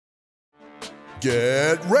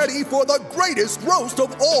Get ready for the greatest roast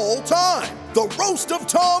of all time, the Roast of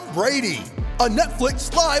Tom Brady, a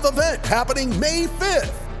Netflix live event happening May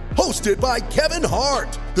 5th. Hosted by Kevin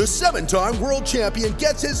Hart, the 7-time world champion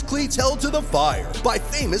gets his cleats held to the fire by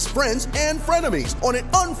famous friends and frenemies on an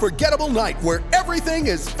unforgettable night where everything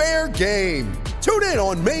is fair game. Tune in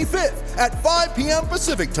on May 5th at 5 p.m.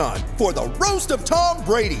 Pacific time for the Roast of Tom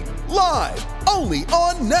Brady, live only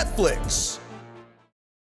on Netflix.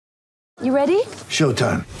 You ready?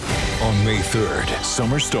 Showtime. On May 3rd,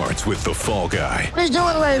 summer starts with The Fall Guy. Let's do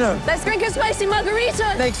it later. Let's drink a spicy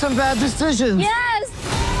margarita. Make some bad decisions. Yes!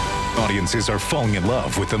 Audiences are falling in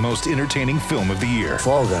love with the most entertaining film of the year.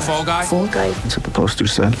 Fall Guy. Fall Guy? Fall guy. That's what the poster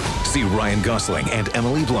said. See Ryan Gosling and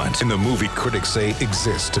Emily Blunt in the movie critics say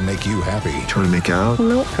exists to make you happy. Trying to make it out?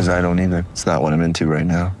 Nope. Because I don't either. It's not what I'm into right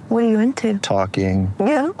now. What are you into? Talking.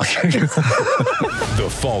 Yeah. The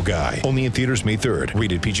Fall Guy. Only in theaters May 3rd.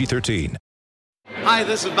 Rated PG-13. Hi,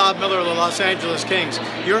 this is Bob Miller of the Los Angeles Kings.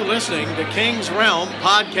 You're listening to King's Realm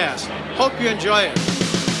Podcast. Hope you enjoy it.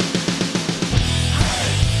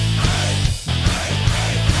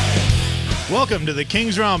 Welcome to the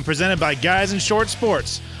King's Realm, presented by Guys in Short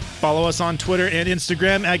Sports. Follow us on Twitter and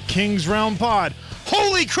Instagram at King's Realm Pod.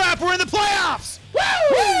 Holy crap, we're in the playoffs! Woo!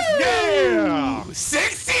 Yeah!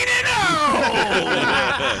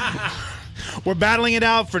 16-0! We're battling it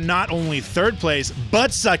out for not only third place,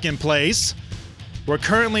 but second place. We're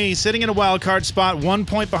currently sitting in a wild card spot, 1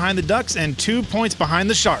 point behind the Ducks and 2 points behind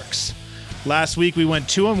the Sharks. Last week we went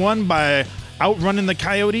 2-1 by outrunning the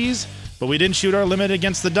Coyotes, but we didn't shoot our limit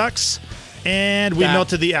against the Ducks. And we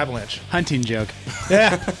melted the Avalanche. Hunting joke.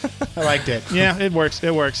 Yeah. I liked it. Yeah, it works.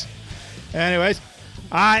 It works. Anyways,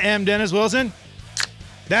 I am Dennis Wilson.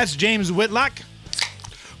 That's James Whitlock.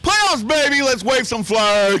 Playoffs, baby. Let's wave some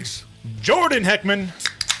flags. Jordan Heckman.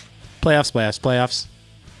 Playoffs.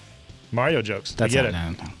 Mario jokes. That's I get it.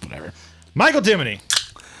 No, whatever. Michael Timoney.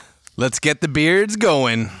 Let's get the beards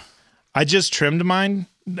going. I just trimmed mine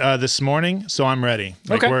this morning, so I'm ready.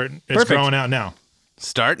 Like Okay. It's Perfect. growing out now.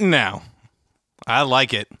 Starting now. I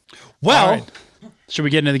like it. Well, All right. should we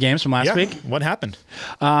get into the games from last week? What happened?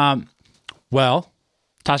 Well,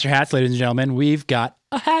 toss your hats, ladies and gentlemen. We've got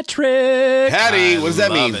a hat trick. Hattie, what does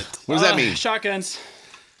that mean? it. What does that mean? Shotguns.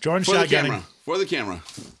 Jordan For the shotgunning. camera. For the camera.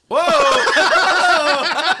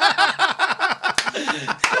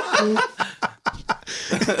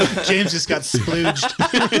 James just got splooged.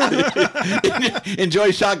 Enjoy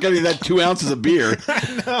shotgunning that 2 ounces of beer.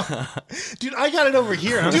 Dude, I got it over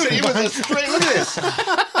here. Dude, it was a straight. Look at this.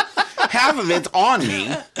 Half of it's on me.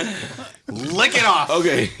 Lick it off.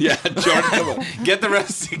 Okay, yeah, Jordan, come on. Get the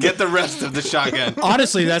rest of the shotgun.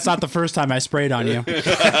 Honestly, that's not the first time I sprayed on you.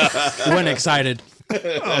 Went excited.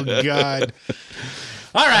 Oh, God.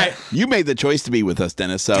 All right. You made the choice to be with us,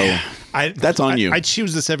 Dennis, so that's on you. I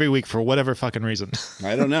choose this every week for whatever fucking reason.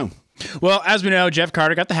 I don't know. Well, as we know, Jeff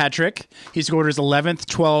Carter got the hat trick. He scored his 11th,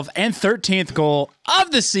 12th, and 13th goal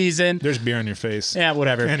of the season. There's beer on your face. Yeah,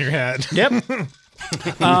 whatever. And your hat. Yep.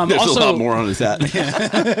 There's also, a lot more on his hat.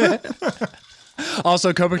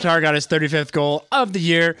 Also, Kopitar got his 35th goal of the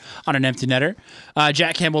year on an empty netter.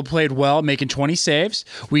 Jack Campbell played well, making 20 saves.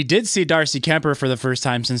 We did see Darcy Kemper for the first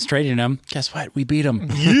time since trading him. Guess what? We beat him.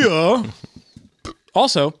 Yeah.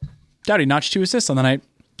 Also, Doughty notched 2 assists on the night.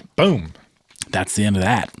 Boom. That's the end of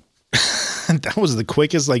that. That was the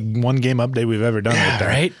quickest one game update we've ever done right there.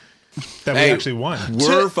 Right? That Hey, we actually won.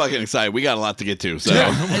 We're fucking excited. We got a lot to get to. So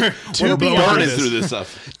We're be blowing burning this. through this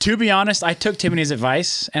stuff. To be honest, I took Timoney's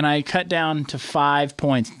advice and I cut down to 5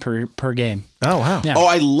 points per game. Oh, wow. Yeah. Oh,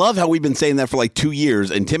 I love how we've been saying that for like 2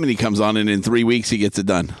 years, and Timothy comes on, and in 3 weeks he gets it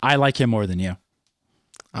done. I like him more than you.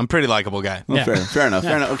 I'm a pretty likable guy. Well, Yeah. fair enough.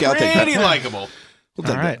 Okay, I'll take Pretty that. likable. We'll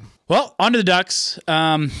take All right. Well, on to the Ducks.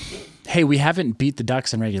 Hey, we haven't beat the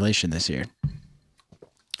Ducks in regulation this year.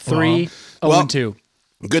 3-0-2.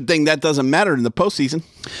 Good thing that doesn't matter in the postseason.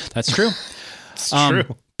 That's true. It's true.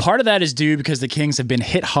 Part of that is due because the Kings have been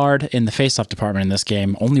hit hard in the faceoff department in this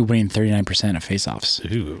game, only winning 39% of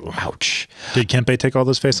faceoffs. Ooh. Ouch. Did Kempe take all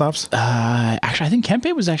those faceoffs? Actually, I think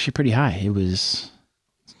Kempe was actually pretty high. It was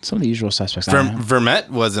some of the usual suspects.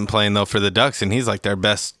 Vermette wasn't playing, though, for the Ducks, and he's like their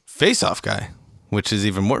best face-off guy, which is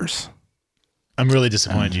even worse. I'm really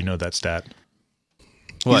disappointed you know that stat.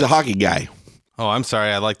 What? He's a hockey guy. Oh, I'm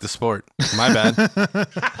sorry. I like the sport. My bad.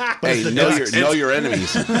 Hey, know your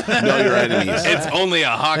enemies. Know your enemies. It's only a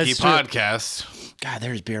hockey That's true. podcast. God,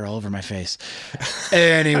 there's beer all over my face.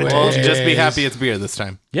 Anyway. Well, just be happy it's beer this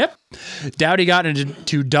time. Yep. Doughty got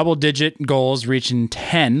into double-digit goals, reaching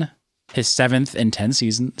 10 His seventh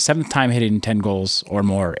time hitting 10 goals or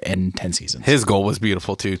more in 10 seasons. His goal was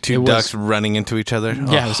beautiful too. Two ducks running into each other.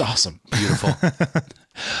 Yeah, it was awesome. Beautiful.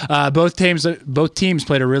 Both teams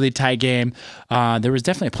played a really tight game. There was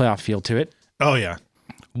definitely a playoff feel to it. Oh yeah.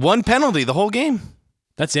 One penalty the whole game.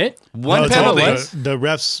 That's it? One penalty. The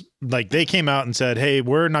refs, they came out and said, hey,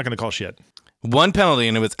 we're not going to call shit. One penalty,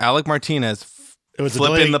 and it was Alec Martinez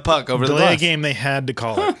flipping the puck over the glass. Game, they had to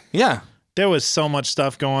call it. Yeah. There was so much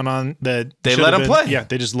stuff going on that they let him play. Yeah,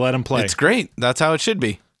 they just let him play. It's great. That's how it should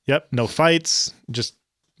be. Yep. No fights. Just,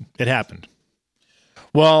 it happened.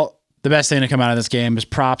 Well, the best thing to come out of this game is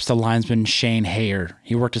props to linesman Shane Hayer.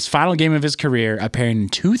 He worked his final game of his career, appearing in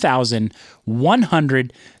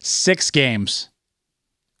 2,106 games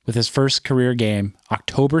with his first career game,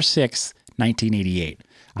 October 6th, 1988.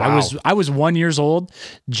 Wow. I was 1 year old.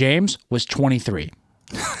 James was 23.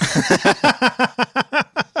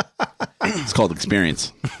 It's called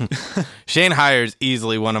experience. Shane Hayer's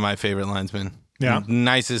easily one of my favorite linesmen. Yeah.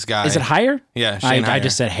 Nicest guy. Is it Hayer? Yeah, Shane Hayer. I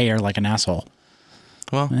just said Hayer like an asshole.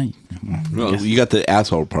 Well, you got the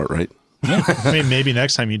asshole part right. Yeah. I mean, maybe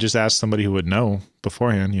next time you just ask somebody who would know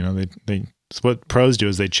beforehand. You know, they what pros do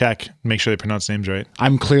is they check, make sure they pronounce names right.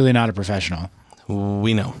 I'm clearly not a professional.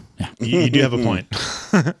 We know. Yeah. You do have a point.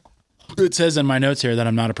 It says in my notes here that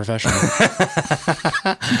I'm not a professional.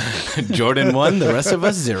 Jordan 1, the rest of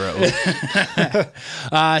us 0.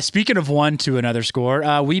 Speaking of 1 to another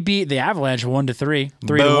score, we beat the Avalanche 1-3,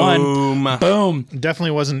 3-1. Boom.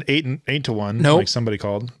 Definitely wasn't 8-1. Nope. Like somebody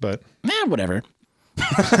called, but whatever.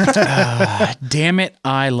 Damn it!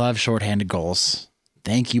 I love shorthanded goals.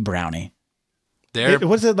 Thank you, Brownie.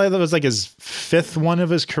 Was it like that was like his 5th one of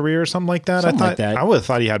his career or something like that? Something like that. I would have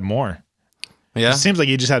thought he had more. Yeah. It seems like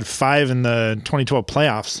he just had 5 in the 2012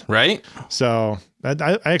 playoffs. Right? So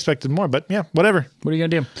I expected more, but yeah, whatever. What are you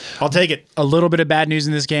going to do? I'll take it. A little bit of bad news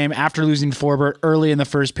in this game. After losing Forbert early in the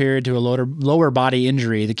first period to a lower body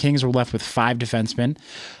injury, the Kings were left with 5 defensemen.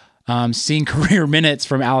 Seeing career minutes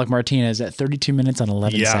from Alec Martinez at 32 minutes and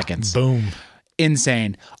 11 seconds. Boom.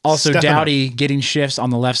 Insane. Also, Doughty getting shifts on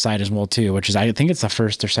the left side as well, too, which is, I think it's the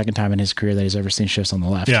first or second time in his career that he's ever seen shifts on the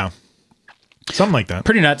left. Yeah. Something like that.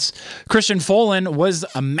 Pretty nuts. Christian Folin was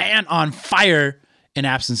a man on fire in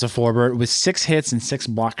absence of Forbert with 6 hits and 6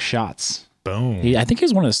 blocked shots. Boom. I think he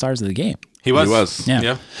was one of the stars of the game. He was.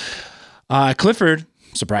 Yeah. Clifford,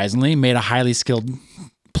 surprisingly, made a highly skilled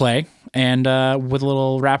play and with a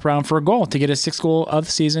little wraparound for a goal to get his 6th goal of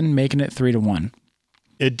the season, making it 3-1.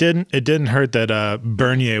 It didn't hurt that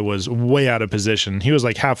Bernier was way out of position. He was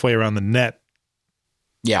like halfway around the net.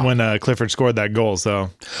 Yeah. When Clifford scored that goal.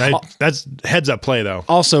 So that's heads up play, though.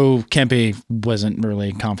 Also, Kempe wasn't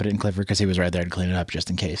really confident in Clifford because he was right there to clean it up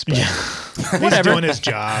just in case. But He's doing his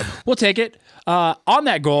job. We'll take it. On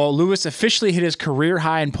that goal, Lewis officially hit his career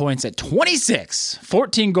high in points at 26.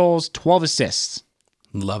 14 goals, 12 assists.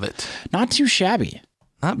 Love it. Not too shabby.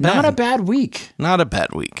 Not bad. Not a bad week. Not a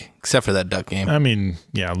bad week, except for that Duck game. I mean,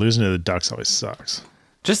 yeah, losing to the Ducks always sucks.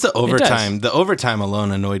 Just the overtime. The overtime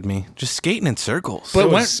alone annoyed me. Just skating in circles. But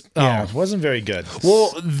it wasn't very good.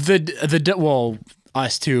 Well,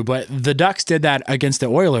 us too. But the Ducks did that against the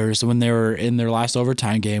Oilers when they were in their last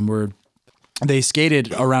overtime game, where they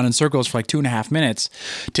skated around in circles for like 2.5 minutes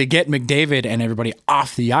to get McDavid and everybody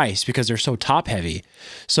off the ice because they're so top heavy.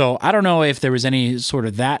 So I don't know if there was any sort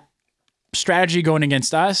of that strategy going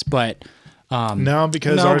against us, but no,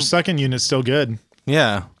 because our second unit's still good.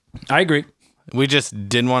 Yeah, I agree. We just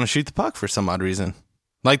didn't want to shoot the puck for some odd reason.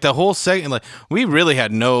 Like the whole second, we really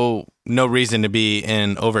had no reason to be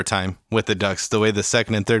in overtime with the Ducks. The way the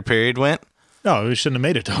second and third period went. No, we shouldn't have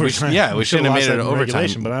made it to overtime. We shouldn't have made it to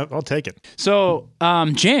overtime. But I'll take it. So,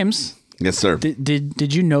 James. Yes, sir.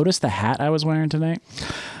 Did you notice the hat I was wearing tonight?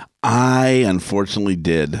 I unfortunately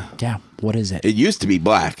did. Yeah. What is it? It used to be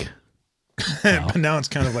black. But now it's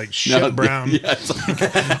kind of like shit brown. Yeah, it's like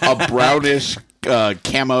a brownish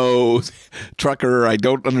camo trucker. I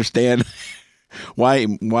don't understand why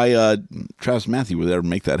Travis Matthew would ever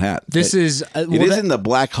make that hat. It is in the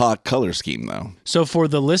Black Hawk color scheme, though. So for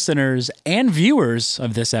the listeners and viewers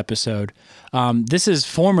of this episode, this is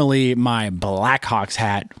formerly my Blackhawks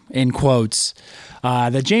hat, in quotes,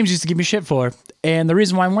 that James used to give me shit for. And the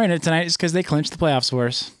reason why I'm wearing it tonight is because they clinched the playoffs for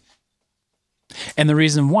us. And the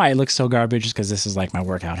reason why it looks so garbage is because this is like my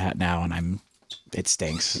workout hat now, and it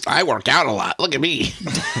stinks. I work out a lot. Look at me.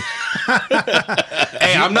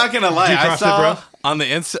 Hey, I'm not gonna lie. I saw on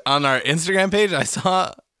our Instagram page, I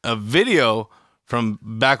saw a video from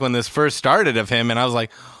back when this first started of him, and I was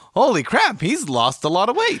like, "Holy crap, he's lost a lot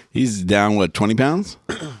of weight." He's down 20 pounds?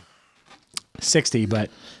 60, but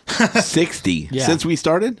 60 yeah. Since we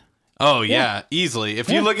started. Oh yeah, easily. If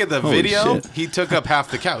you look at the Holy video, shit. he took up half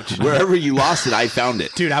the couch. Wherever you lost it, I found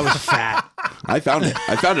it. Dude, I was fat. I found it.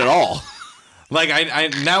 I found it all. Like I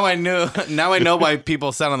know why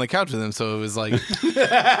people sat on the couch with him. So it was like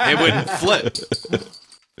it would flip.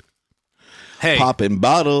 Hey, Popping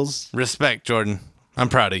bottles. respect, Jordan. I'm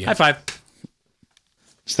proud of you. High five.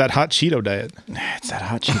 It's that hot Cheeto diet. It's that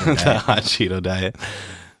hot Cheeto The diet. hot Cheeto diet.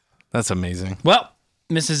 That's amazing. Well,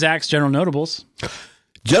 Mrs. Zach's General Notables.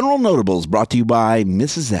 General Notables brought to you by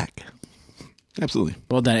Mrs. Zach. Absolutely.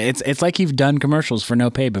 Well done. It's like you've done commercials for no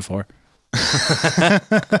pay before. I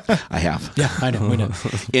have. Yeah, I know. We know.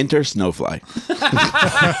 Enter Snowfly.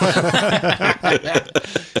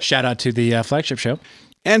 Shout out to the flagship show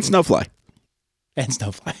And Snowfly. and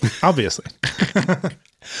Snowfly. Obviously.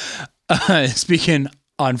 Speaking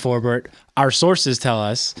on Forbert, our sources tell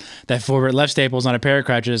us that Forbert left Staples on a pair of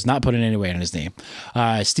crutches, not putting any weight on his knee.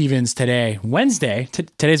 Stevens today, Wednesday.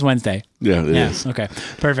 Today's Wednesday. Yeah, it is. Okay,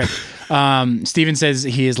 perfect. Steven says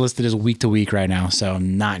he is listed as week to week right now, so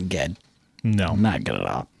not good. No. Not good at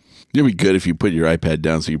all. It'd be good if you put your iPad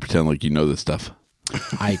down so you pretend like you know this stuff.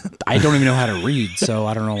 I don't even know how to read, so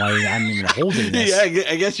I don't know why I'm even holding this. Yeah,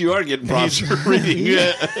 I guess you are getting props for reading.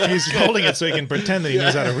 He's holding it so he can pretend that he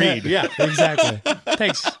knows how to read. Yeah, exactly.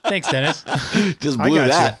 Thanks, Dennis. Just I blew got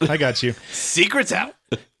that. you. I got you. Secrets out.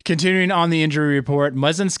 Continuing on the injury report,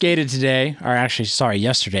 Muzzin skated today, or actually, sorry,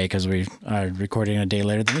 yesterday, because we are recording a day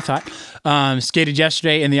later than we thought. Skated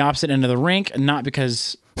yesterday in the opposite end of the rink, not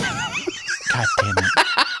because... God damn it.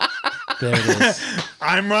 There it is.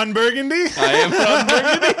 I'm Ron Burgundy. I am Ron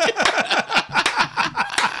Burgundy.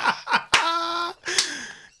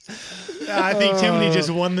 I think Timothy just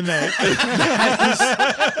won the night.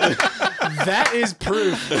 That is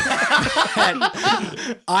proof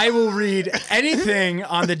that I will read anything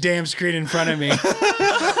on the damn screen in front of me.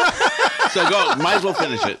 So go. Might as well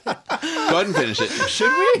finish it. Go ahead and finish it.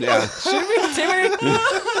 Should we? Yeah. Should we, Timothy?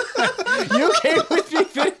 You okay with me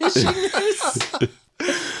finishing this?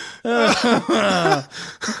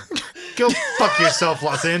 Go fuck yourself,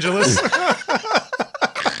 Los Angeles.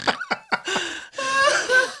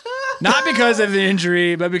 Not because of the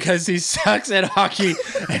injury, but because he sucks at hockey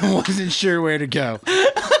and wasn't sure where to go.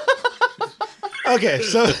 Okay,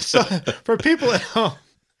 so for people at home,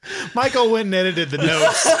 Michael went and edited the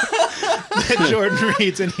notes that Jordan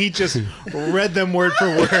reads, and he just read them word for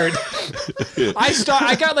word.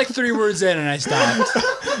 I got like 3 words in and I stopped.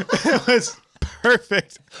 It was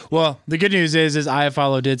perfect. Well, the good news is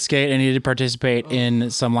Iafallo did skate and he did participate in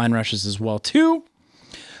some line rushes as well too.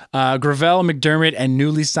 Gravel, McDermott, and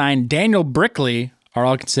newly signed Daniel Brickley are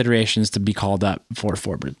all considerations to be called up for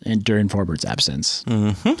Forbert during Forbert's absence.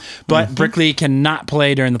 Mm-hmm. But Brickley cannot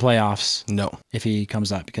play during the playoffs. No. If he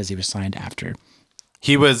comes up because he was signed after.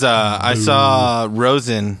 He was, I saw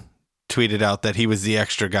Rosen tweeted out that he was the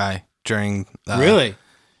extra guy during. Really?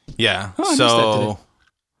 Yeah. Oh, I missed so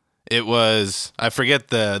that it was, I forget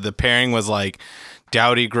the pairing was like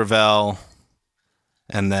Doughty, Gravel,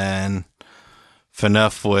 and then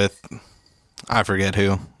Phaneuf with, I forget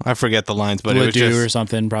who. I forget the lines, but Ledoux it was just or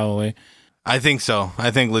something probably. I think so.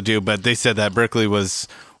 I think Ledoux, but they said that Brickley was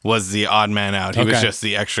the odd man out. He was Okay. just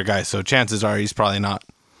the extra guy. So chances are he's probably not.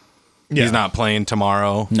 Yeah. He's not playing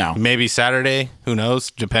tomorrow. No. Maybe Saturday. Who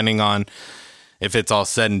knows? Depending on if it's all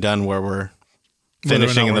said and done where we're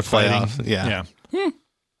finishing in the playoffs. Yeah.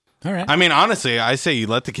 All right. I mean, honestly, I say you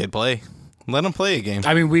let the kid play. Let him play a game.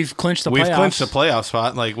 I mean, we've clinched the playoffs. We've clinched the playoff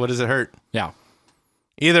spot. Like, what does it hurt? Yeah.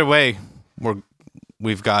 Either way,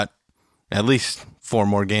 we've got at least 4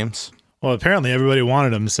 more games. Well, apparently everybody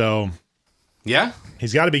wanted him, so Yeah.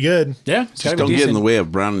 he's got to be good. Yeah. Just don't get in the way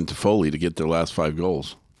of Brown and Toffoli to get their last 5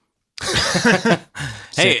 goals.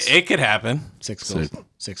 Hey, it could happen. 6 goals.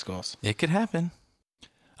 6 goals. It could happen.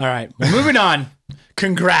 All right. Well, moving on.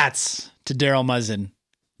 Congrats to Daryl Muzzin.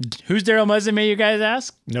 Who's Daryl Muzzin, may you guys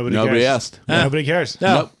ask? Nobody Nobody cares. asked. Nobody cares.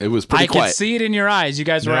 No. Nope, it was pretty I quiet. could see it in your eyes. You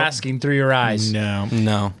guys were Nope. asking through your eyes. No.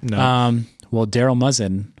 No. Well, Daryl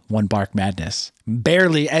Muzzin won Bark Madness,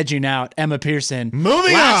 barely edging out Emma Pearson,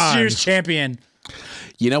 Moving last on. year's champion.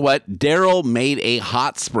 You know what? Daryl made a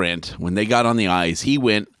hot sprint when they got on the ice. He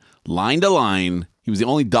went line to line. He was the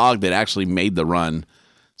only dog that actually made the run.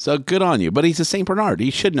 So good on you. But he's a St. Bernard. He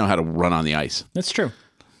should know how to run on the ice. That's true.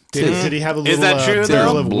 Did he have a little Is that true,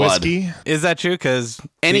 barrel though? of Blood. whiskey? Is that true? Because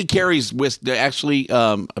And he carries whiskey. Actually,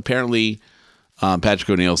 apparently, Patrick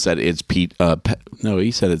O'Neill said it's Pete. No,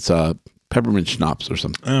 he said it's peppermint schnapps or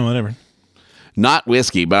something. Oh, whatever. Not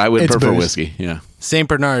whiskey, but I would It's prefer booze. whiskey. Yeah. St.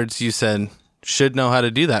 Bernards, you said, should know how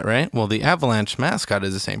to do that, right? Well, the Avalanche mascot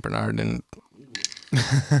is a St. Bernard, and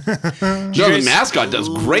The mascot does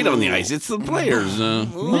great on the ice. It's the players.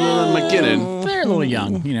 McKinnon. They're a little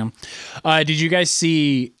young, you know. Did you guys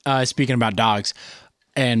see? Speaking about dogs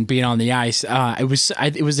and being on the ice, it was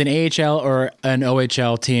an AHL or an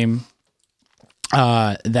OHL team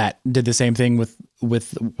that did the same thing with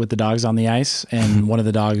the dogs on the ice, and one of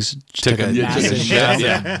the dogs took a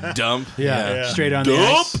massive dump. Yeah, straight on the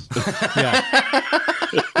ice.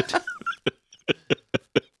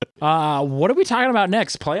 What are we talking about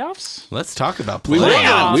next? Playoffs? Let's talk about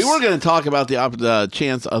playoffs. We were going to talk about the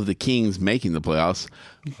chance of the Kings making the playoffs,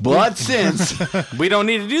 but since we don't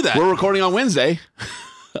need to do that, we're recording on Wednesday.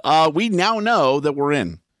 We now know that we're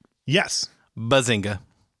in. Yes. Bazinga.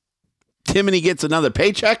 Timony gets another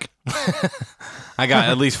paycheck. I got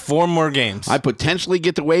at least 4 more games. I potentially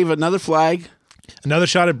get to wave another flag. Another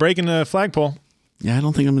shot at breaking the flagpole. Yeah, I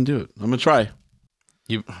don't think I'm going to do it. I'm going to try.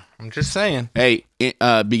 I'm just saying. Hey,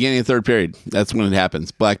 beginning of third period. That's when it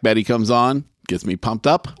happens. Black Betty comes on, gets me pumped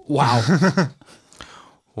up. Wow.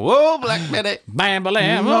 Whoa, Black Betty. Bam,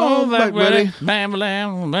 balam. Oh, Black Betty. Bam,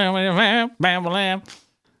 balam. Bam, balam. Bam, balam.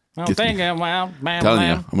 I'm thinking, wow. Bam, Telling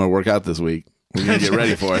you, balam. I'm going to work out this week. We're going to get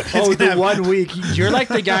ready for it. Oh, the 1 week. You're like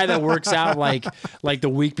the guy that works out like the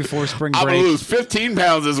week before spring break. I'm going to lose 15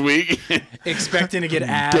 pounds this week. Expecting to get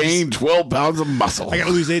abs. Gain 12 pounds of muscle. I got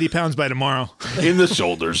to lose 80 pounds by tomorrow. In the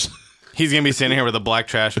shoulders. He's going to be sitting here with a black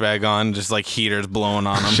trash bag on, just like heaters blowing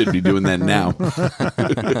on him. Should be doing that now.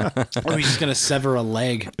 Or he's just going to sever a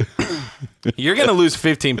leg. You're going to lose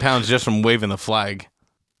 15 pounds just from waving the flag.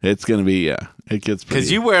 It's going to be, it gets pretty.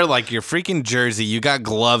 Because you wear like your freaking jersey, you got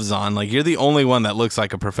gloves on. Like you're the only one that looks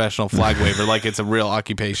like a professional flag waver, like it's a real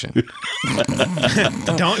occupation.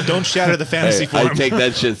 Don't shatter the fantasy form. I take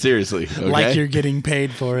that shit seriously. Okay? Like you're getting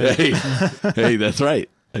paid for it. Hey, that's right.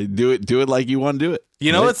 Do it like you want to do it.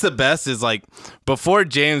 You know what's the best is like before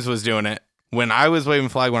James was doing it, when I was waving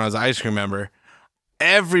flag when I was an ice cream member,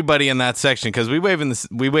 everybody in that section, because we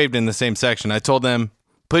waved in the same section. I told them,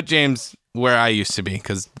 put James where I used to be,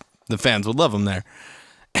 because the fans would love him there.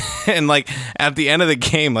 And like at the end of the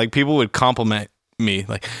game, like people would compliment me,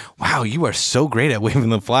 like, "Wow, you are so great at waving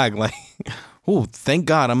the flag!" Like, oh, thank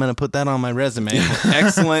God, I'm gonna put that on my resume.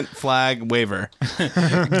 Excellent flag waver.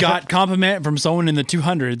 Got compliment from someone in the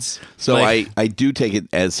 200s. So Like- I do take it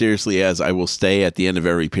as seriously as I will stay at the end of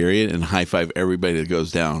every period and high five everybody that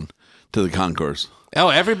goes down to the concourse. Oh,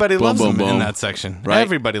 everybody Boom, loves boom, him boom. in that section. Right?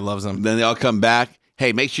 Everybody loves him. Then they all come back.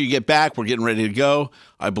 Hey, make sure you get back. We're getting ready to go.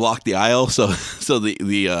 I block the aisle so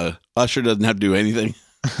the usher doesn't have to do anything.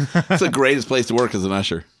 It's the greatest place to work as an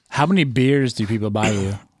usher. How many beers do people buy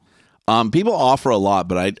you? People offer a lot,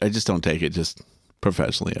 but I just don't take it. Just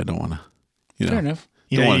professionally, I don't want to. Fair enough.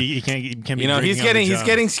 You can't be You know, he's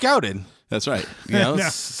getting scouted. That's right. You know,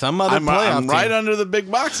 some other I'm playoff right team. under the big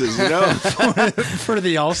boxes. You know, For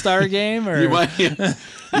the All-Star game? Or? you might.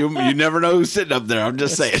 You never know who's sitting up there. I'm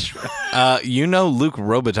just saying. You know Luke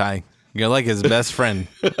Robitaille. You're like his best friend.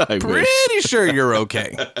 I wish. Pretty sure you're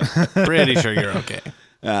okay. Pretty sure you're okay.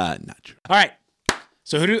 Not true. All right.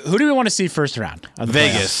 So who do we want to see first round? Of the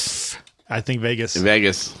Vegas. I think Vegas.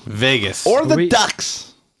 Vegas. Or the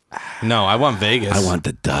Ducks. No, I want Vegas. I want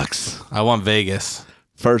the Ducks. I want Vegas.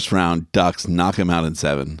 First round, Ducks knock him out in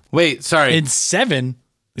 7. Wait, sorry. In 7?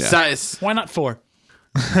 Yeah. Why not 4?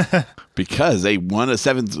 Because they won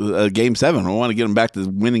game 7. I want to get them back to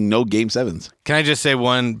winning no game 7s. Can I just say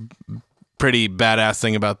one pretty badass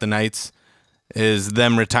thing about the Knights is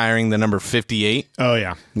them retiring the number 58 Oh,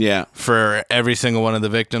 yeah. Yeah. for every single one of the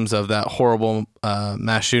victims of that horrible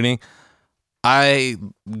mass shooting. I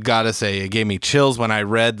gotta say, it gave me chills when I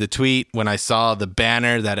read the tweet, when I saw the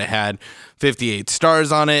banner that it had 58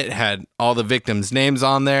 stars on it, had all the victims' names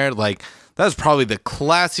on there. Like, that was probably the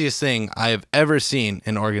classiest thing I have ever seen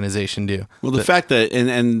an organization do. Well, the fact that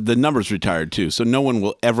and the number's retired too, so no one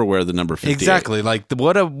will ever wear the number 58. Exactly. Like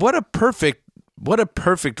what a perfect,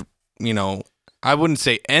 you know, I wouldn't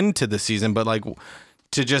say end to the season, but like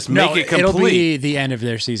to just make it complete. It'll be the end of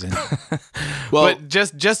their season. Well, but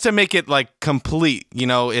just to make it like complete, you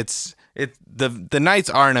know, the Knights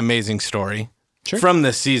are an amazing story from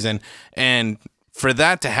this season, and for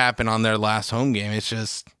that to happen on their last home game, it's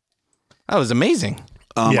just that was amazing.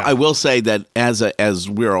 I will say that as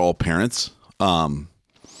we're all parents, and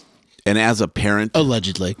as a parent,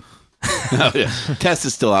 Allegedly. Tess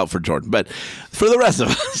is still out for Jordan, but for the rest of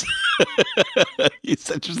us, you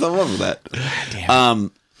set yourself up for that.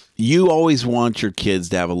 Damn. You always want your kids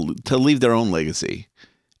to to leave their own legacy,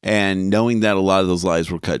 and knowing that a lot of those lives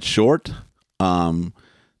were cut short,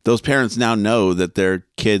 those parents now know that their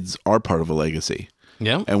kids are part of a legacy,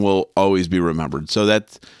 and will always be remembered. So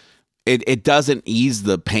that it doesn't ease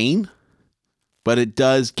the pain, but it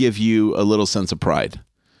does give you a little sense of pride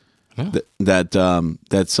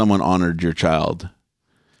that someone honored your child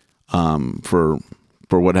for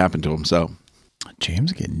what happened to him. So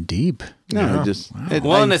James getting deep. no,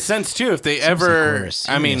 in a sense too, if they ever,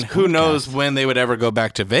 I mean, who knows when they would ever go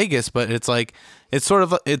back to Vegas, but it's like, it's sort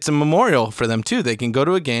of, it's a memorial for them too. They can go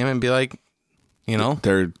to a game and be like, you know,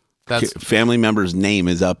 their that's family member's name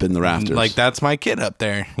is up in the rafters. like, that's my kid up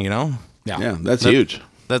there, you know? Yeah, that's huge.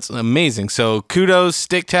 That's amazing. So kudos,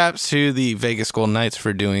 stick taps to the Vegas Golden Knights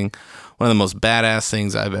for doing one of the most badass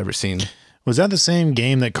things I've ever seen. Was that the same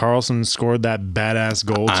game that Carlson scored that badass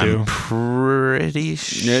goal to? I'm pretty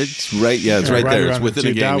sure. It's right. Yeah, it's right there. It's within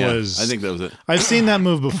a game. That Yeah. was, I think that was it. I've seen that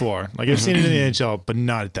move before. Like I've seen it in the NHL, but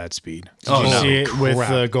not at that speed. Did you see it with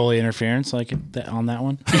crap. goalie interference on that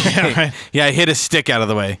one? Yeah, right. Yeah, I hit a stick out of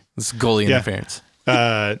the way. It's goalie interference.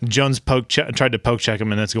 Jones tried to poke check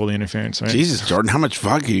him, and that's goalie interference. Right? Jesus, Jordan, how much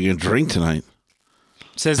vodka are you gonna drink tonight?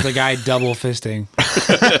 Says the guy double fisting.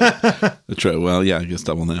 That's right. Well, yeah, I guess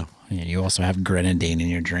double now. Yeah, you also have grenadine in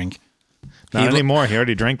your drink. Not anymore. He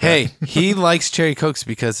already drank that. Hey, he likes cherry cokes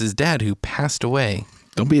because his dad, who passed away,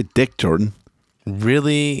 Don't be a dick, Jordan.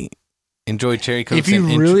 really enjoyed cherry cokes. If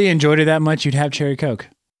you really enjoyed it that much, you'd have cherry coke.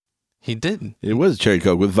 he did. It was cherry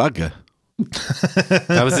coke with vodka.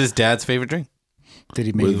 That was his dad's favorite drink. Did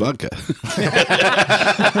he With make vodka.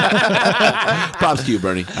 Props to you,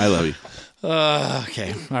 Bernie. I love you.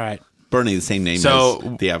 Okay, all right. Bernie, the same name So-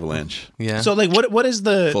 as the Avalanche. Yeah. So, like, what is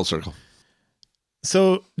the Full circle.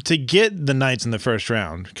 so to get the Knights in the first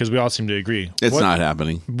round? Because we all seem to agree It's not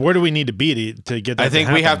happening. Where do we need to be to get that? I think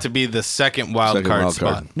to we have happen? to be the second wild Second card wild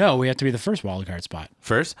spot card. No, we have to be the first wild card spot.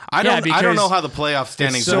 first. Yeah, I don't because know how the playoff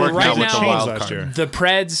standings so work right now with now- the wild Last card. year. The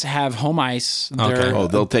Preds have home ice. Okay. They're Oh,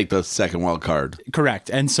 they'll take the second wild card. correct,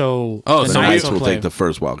 and so Oh, The so Knights will play. take the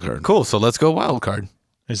first wild card. Cool. So let's go wild card.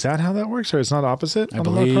 Is that how that works, or it's not opposite? I on the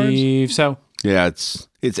wild cards? believe so. Yeah, it's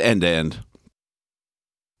end to end.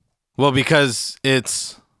 Well, because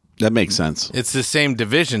it's That makes sense. the same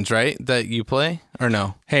divisions, right? That you play or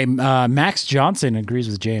no? Hey, Max Johnson agrees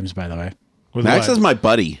with James. By the way, With Max what? is my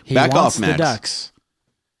buddy. he Back wants off, Max. the Ducks.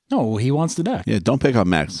 No, he wants the Ducks. Yeah, don't pick on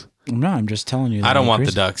Max. No, I'm just telling you. That I don't he want the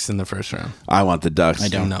agrees. Ducks in the first round. I want the Ducks. I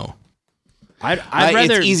don't. No. I'd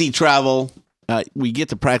rather. It's easy travel. We get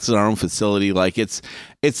to practice in our own facility. Like it's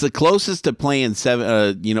the closest to playing seven,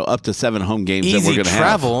 up to 7 home games that we're Easy going to have.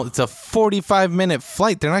 travel. It's a 45-minute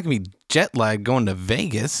flight. They're not going to be jet lagged going to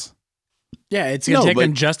Vegas. Yeah, it's gonna No, take but-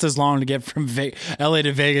 them just as long to get from LA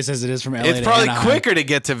to Vegas as it is from LA It's to probably Anaheim. quicker to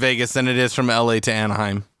get to Vegas than it is from LA to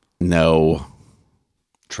Anaheim. No,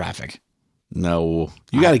 Traffic. you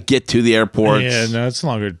got to get to the airports. Yeah, no, it's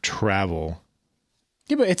no longer travel.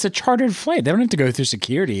 Yeah, but it's a chartered flight. They don't have to go through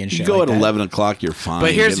security and You shit. go like at that. 11 o'clock, you're fine.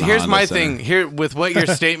 But here's Get in the Honda my Center. thing. Here with what your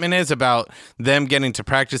statement is about them getting to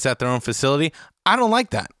practice at their own facility. I don't like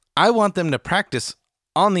that. I want them to practice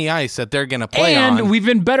on the ice that they're going to play And on. we've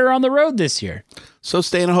been better on the road this year. So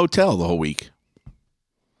stay in a hotel the whole week.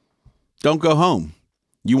 Don't go home.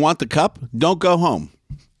 You want the cup? Don't go home.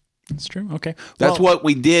 That's true. Okay. That's Well, what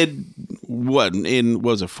we did. What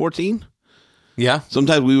was it 14? Yeah.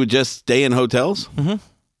 Sometimes we would just stay in hotels. Mm-hmm.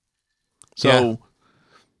 So, Yeah.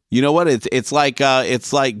 you know what? It's like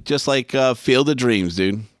Field of Dreams,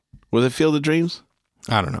 dude. Was it Field of Dreams?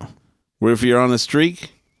 I don't know. Where if you're on a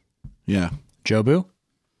streak, yeah, Jobu?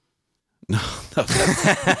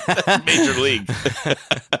 Major League.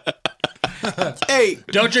 Hey,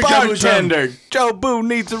 Don't drink Joe Boo's rum. bartender. Joe Boo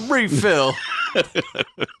needs a refill.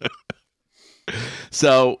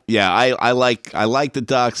 So yeah, I like the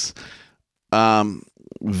Ducks.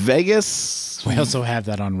 Vegas. We also have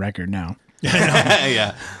that on record now.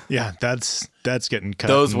 Yeah. Yeah, that's getting cut.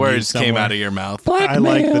 Those and words used came somewhere. out of your mouth. I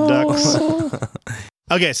like the Ducks.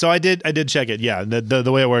 Okay, so I did check it. Yeah,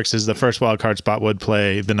 the way it works is the first wild card spot would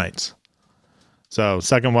play the Knights. So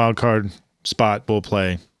second wild card spot will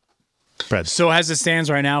play Preds. So as it stands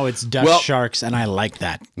right now, it's Ducks, Well- Sharks, and I like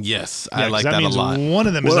that. Yes, Yeah, I like 'cause that a means lot. one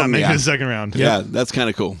of them is Well, not making yeah. the second round. Yeah, that's kind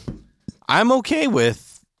of cool. I'm okay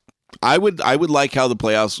with. I would like how the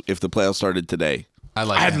playoffs, if the playoffs started today. I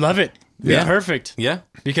like. I'd that. love it. Yeah. Perfect. Yeah.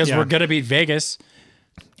 Because Yeah. we're going to beat Vegas.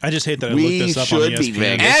 I just hate that I We looked this up on should ESPN. beat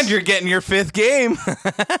Vegas. And you're getting your 5th game.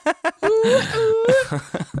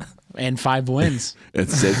 And 5 wins.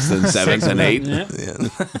 It's 6th and 7th and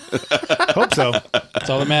 8th. Yeah. Hope so. That's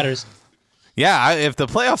all that matters. Yeah, if the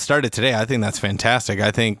playoffs started today, I think that's fantastic.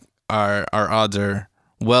 I think our odds are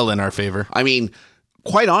well in our favor. I mean,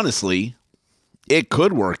 quite honestly, it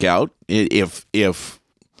could work out if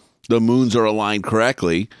the moons are aligned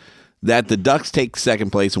correctly that the Ducks take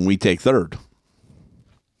second place and we take third.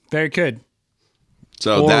 Very good.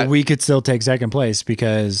 So Or we could still take second place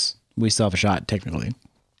because we still have a shot technically.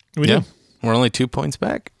 We do. We're only 2 points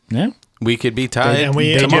back. Yeah. We could be tied. And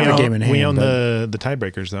we They do have a own, game in we hand, own but- the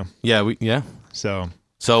tiebreakers, though. Yeah.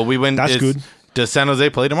 So We win. That's good. Does San Jose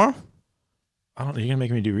play tomorrow? you're going to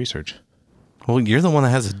make me do research. Well, you're the one that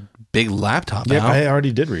has a big laptop Yeah, out. I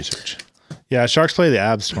already did research. Yeah, Sharks play the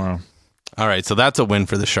Abs tomorrow. All right, so that's a win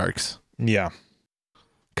for the Sharks Yeah.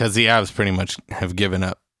 because the Avs pretty much have given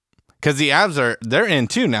up. Because the Avs they're in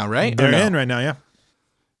too now, right? They're Or no? in right now, yeah.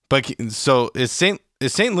 But so is St.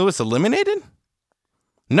 Louis eliminated?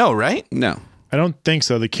 No, right? no. I don't think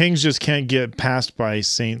so. The Kings just can't get passed by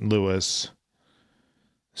St. Louis.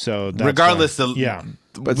 So that's Regardless, why. Yeah.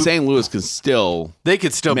 But St. Louis can still They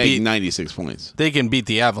could still make beat. 96 points. They can beat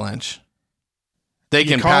the Avalanche. They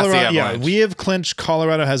can pass the Colorado, Avalanche. we have clinched.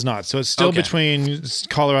 Colorado has not. So it's still Okay. between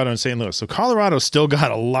Colorado and St. Louis. So Colorado still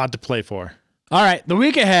got a lot to play for. All right, the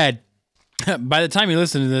week ahead. By the time you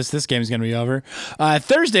listen to this game is going to be over.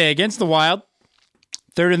 Thursday against the Wild.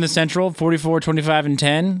 Third in the Central, 44, 25, and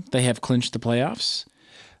 10. They have clinched the playoffs.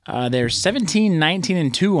 They're 17, 19,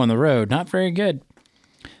 and 2 on the road. Not very good.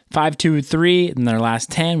 5, 2, 3 in their last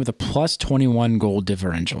 10 with a plus 21 goal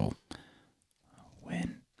differential.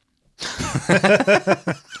 Win.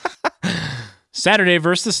 Saturday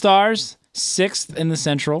versus the Stars, 6th in the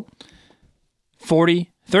Central.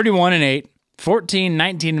 40, 31, and 8. 14,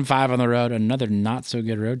 19, and 5 on the road. Another not so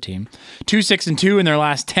good road team. 2, 6, and 2 in their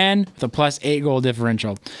last 10 with a plus 8 goal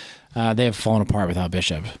differential. They have fallen apart without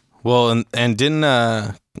Bishop. Well, and didn't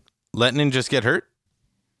Lettinen just get hurt?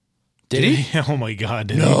 Did he? Oh my God!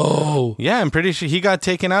 Did No. Yeah, I'm pretty sure he got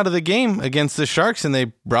taken out of the game against the Sharks, and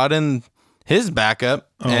they brought in his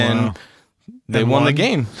backup, and wow. they And won the won?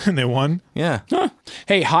 game. he? They won. Yeah. Huh.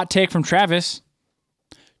 Hey, hot take from Travis.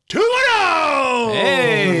 2-0.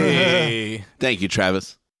 Hey. Thank you,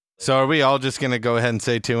 Travis. So are we all just gonna go ahead and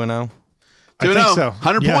say 2-0? I think so.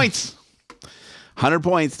 100 Yeah. points. 100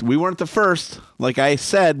 points. We weren't the first, like I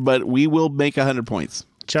said, but we will make 100 points.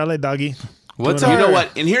 Chale, doggy. What's You our? know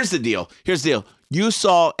what? And here's the deal. You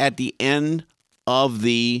saw at the end of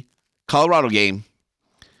the Colorado game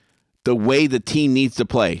the way the team needs to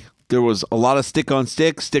play. There was a lot of stick on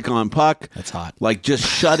puck. That's hot. Like just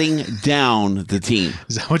shutting down the team.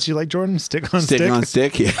 Is that what you like, Jordan? Stick on stick. Stick on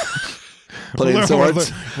stick, yeah. Playing We're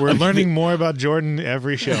swords. learning more about Jordan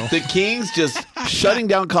every show. The Kings just shutting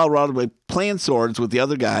down Colorado by playing swords with the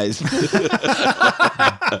other guys.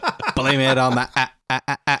 Blame it on the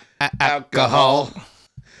alcohol.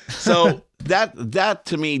 So that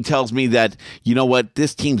to me tells me that, you know what,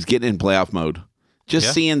 this team's getting in playoff mode. Just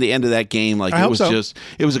Yeah. seeing the end of that game, like I it hope was so.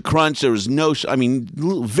 it was a crunch. There was no,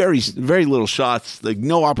 very, very little shots, like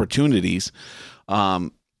no opportunities.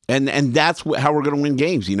 And that's how we're going to win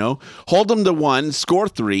games, hold them to 1, score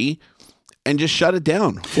 3, and just shut it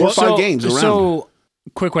down. 4 or 5 games around. So,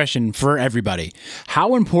 quick question for everybody.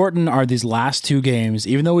 How important are these last 2 games,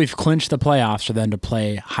 even though we've clinched the playoffs, for them to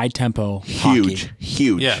play high-tempo hockey?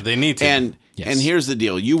 Huge. Yeah, they need to. And Yes. and here's the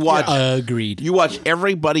deal. You watch Agreed. You watch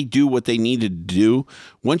everybody do what they need to do.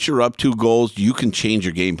 Once you're up 2 goals, you can change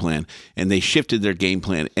your game plan. And they shifted their game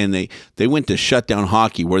plan, and they went to shut down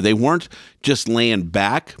hockey, where they weren't just laying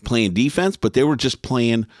back playing defense, but they were just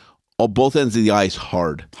playing both ends of the ice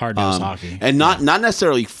hard. Hard-nosed hockey. And not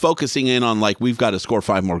necessarily focusing in on like we've got to score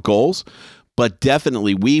 5 more goals, but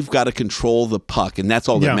definitely we've got to control the puck, and that's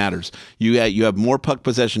all that Yeah. matters. You have more puck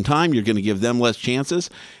possession time. You're going to give them less chances,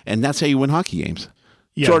 and that's how you win hockey games.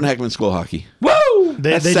 Yeah. Jordan Heckman School Hockey. Woo!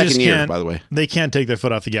 That's They second just year, can't, by the way. They can't take their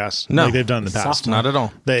foot off the gas No. like they've done in the past. Not at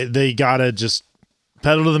all. They got to just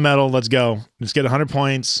pedal to the metal. Let's go. Let's get 100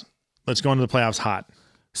 points. Let's go into the playoffs hot.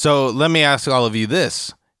 So let me ask all of you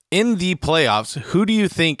this. In the playoffs, who do you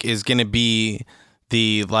think is going to be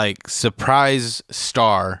the surprise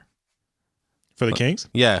star? For the Kings?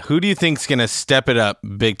 Yeah, who do you think's going to step it up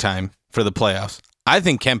big time for the playoffs? I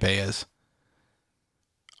think Kempe is.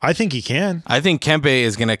 I think he can. I think Kempe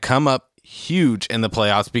is going to come up huge in the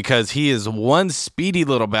playoffs because he is one speedy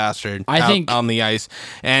little bastard I out think- on the ice,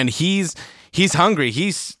 and he's hungry.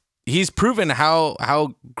 He's proven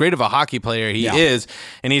how great of a hockey player he is,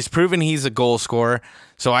 and he's proven he's a goal scorer.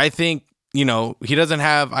 So I think, he doesn't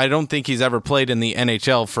have, I don't think he's ever played in the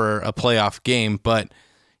NHL for a playoff game, but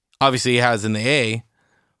obviously he has in the A.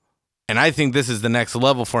 And I think this is the next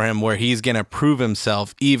level for him where he's going to prove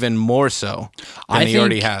himself even more so than he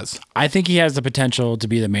already has. I think he has the potential to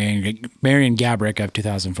be the Marian Gaborik of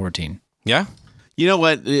 2014. Yeah? You know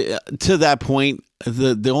what? To that point,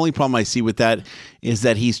 the only problem I see with that is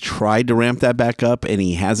that he's tried to ramp that back up, and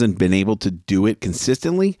he hasn't been able to do it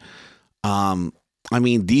consistently. I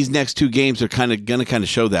mean, these next 2 games are going to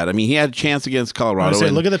show that. I mean, he had a chance against Colorado.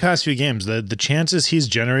 Look at the past few games. The chances he's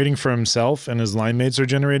generating for himself and his line mates are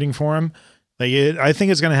generating for him. I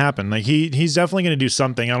think it's going to happen. Like he's definitely going to do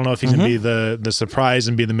something. I don't know if he's going to be the surprise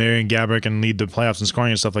and be the Marian Gaborik and lead the playoffs and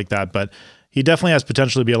scoring and stuff like that, but he definitely has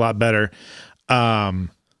potential to be a lot better. The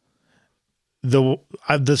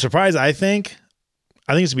surprise, I think it's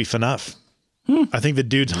going to be Phaneuf. I think the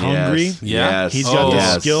dude's hungry. Yes. He's got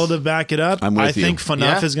the skill to back it up. I think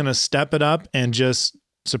Phaneuf is going to step it up and just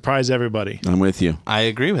surprise everybody. I'm with you. I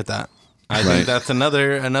agree with that. I think that's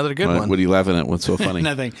another good one. What are you laughing at? What's so funny?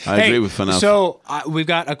 Nothing. I agree with Phaneuf. So we've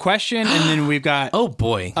got a question and then we've got oh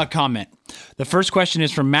boy, a comment. The first question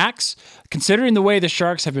is from Max. Considering the way the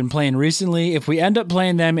Sharks have been playing recently, if we end up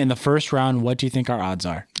playing them in the first round, what do you think our odds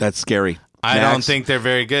are? That's scary. I don't think they're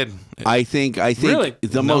very good. I think Really?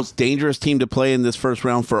 the most dangerous team to play in this first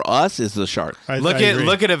round for us is the Sharks. Look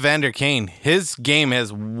at Evander Kane. His game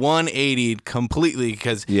has 180'd completely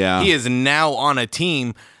because he is now on a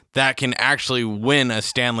team that can actually win a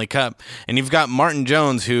Stanley Cup. And you've got Martin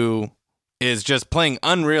Jones, who is just playing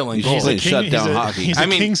unreal in goal. He's shutdown hockey. He's a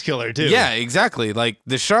Kings killer too. Yeah, exactly. Like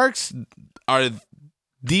the Sharks are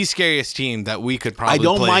the scariest team that we could probably. I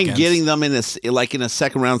don't play mind against. getting them in a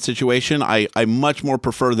second round situation. I much more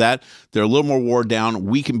prefer that. They're a little more wore down.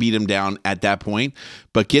 We can beat them down at that point.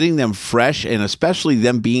 But getting them fresh, and especially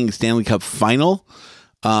them being Stanley Cup final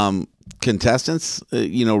contestants,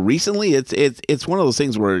 recently it's one of those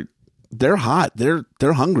things where they're hot. They're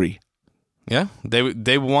hungry. Yeah,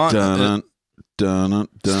 they want. Stop it!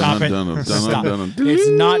 Stop. It's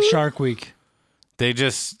not Shark Week. They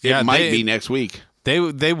just it might be next week.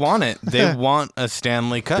 They want it. They want a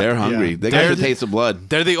Stanley Cup. They're hungry. They got the taste of blood.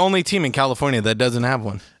 They're the only team in California that doesn't have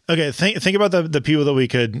one. Okay, think about the people that we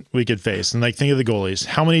could face, and think of the goalies.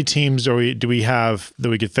 How many teams do we have that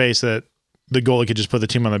we could face that the goalie could just put the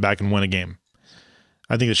team on their back and win a game?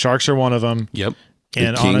 I think the Sharks are one of them. Yep.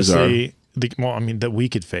 And honestly, that we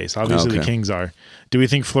could face. Obviously, the Kings are. Do we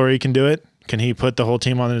think Fleury can do it? Can he put the whole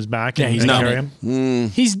team on his back and carry him?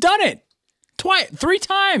 He's done it twice, 3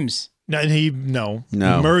 times. No.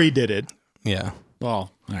 Murray did it. Yeah.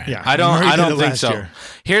 Well, all right. Yeah. I don't think so. Year.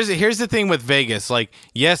 Here's the thing with Vegas. Like,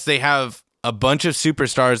 yes, they have a bunch of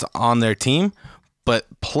superstars on their team, but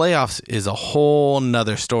playoffs is a whole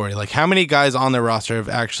nother story. Like, how many guys on their roster have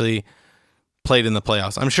actually played in the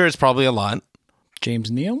playoffs? I'm sure it's probably a lot.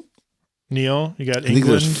 James Neal, you got England. I think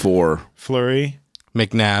there's 4. Fleury.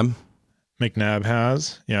 McNabb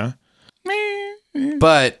has, yeah.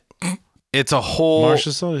 But it's a whole.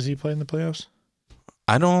 Marchessault, does he play in the playoffs?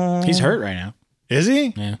 I don't. He's hurt right now. Is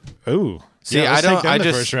he? Yeah. Oh, see, I don't. I the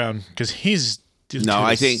just first round because he's.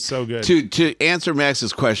 I think so good. To answer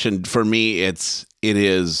Max's question, for me, it's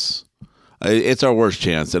our worst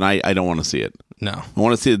chance, and I don't want to see it. No, I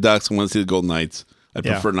want to see the Ducks. I want to see the Golden Knights. I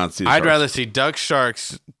prefer not to see the I'd Sharks. rather see Ducks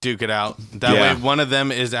Sharks duke it out. That way one of them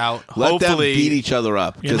is out. Let them hopefully beat each other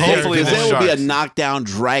up. Hopefully there will be a Sharks. knockdown,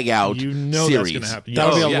 drag out series. that's going to happen.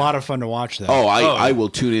 That would be a lot of fun to watch, though. I will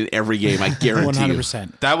tune in every game. I guarantee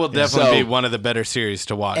 100%. That will definitely be one of the better series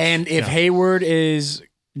to watch. And if Hayward is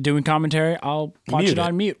doing commentary, I'll watch it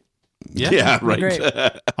on mute. Yeah, right. Great.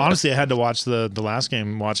 Honestly, I had to watch the last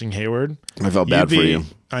game watching Hayward. I felt bad for you.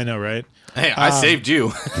 I know, right? Hey, I saved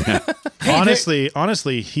you.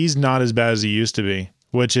 Honestly, he's not as bad as he used to be,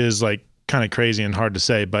 which is like kind of crazy and hard to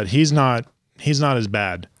say, but he's not as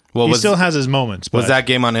bad. Well, he still has his moments. Was that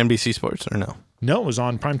game on NBC Sports or no? No, it was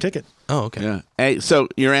on Prime Ticket. Oh, okay. Yeah. Hey, so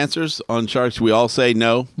your answers on Sharks, we all say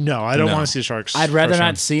no? No, I don't want to see the Sharks. I'd rather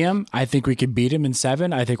not see him. I think we could beat him in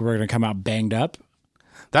 7. I think we're going to come out banged up.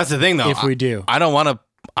 That's the thing, though. If we do. I don't want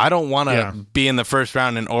to be in the first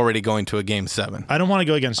round and already going to a game 7. I don't want to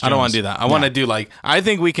go against Jones. I don't want to do that. I want to do I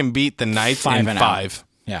think we can beat the Knights in 5.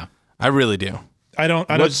 Yeah. I really do.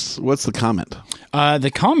 What's the comment?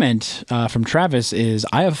 The comment from Travis is,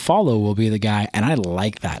 I have Follow will be the guy, and I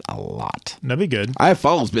like that a lot. That'd be good. I have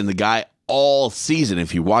Follow's been the guy all season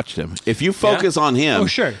if you watched him. If you focus on him,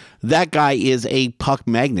 that guy is a puck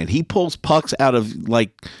magnet. He pulls pucks out of,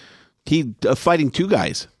 fighting 2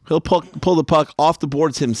 guys. He'll pull the puck off the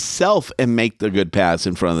boards himself and make the good pass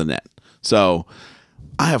in front of the net. So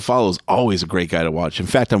I have Follow's always a great guy to watch. In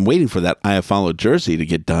fact, I'm waiting for that I have Follow jersey to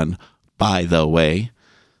get done, by the way.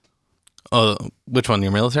 Oh, which one?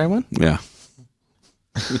 Your military one? Yeah.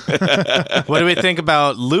 What do we think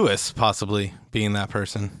about Lewis possibly being that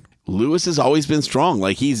person? Lewis has always been strong.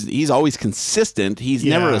 Like he's always consistent. He's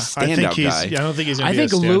never a standout guy. I don't think he's. I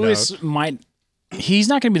think Lewis might. He's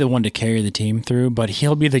not going to be the one to carry the team through, but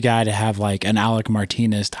he'll be the guy to have like an Alec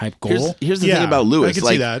Martinez type goal. Here's the thing about Lewis. I can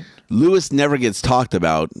see that. Lewis never gets talked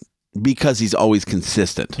about because he's always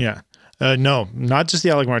consistent. Yeah. No, not just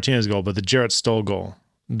the Alec Martinez goal, but the Jarrett Stoll goal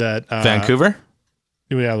that Vancouver?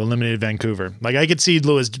 Yeah, eliminated Vancouver. Like I could see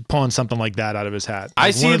Lewis pulling something like that out of his hat. I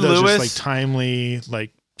Like, see one of those Lewis- just, like timely,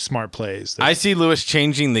 like smart plays. I see Lewis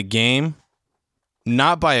changing the game,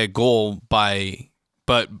 not by a goal, but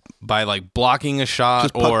by like blocking a shot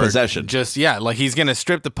Just puck or possession. Just like he's gonna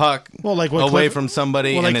strip the puck well, like what away from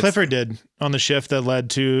somebody. Well, like and it's- Clifford did on the shift that led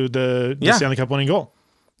to the Yeah. Stanley Cup winning goal.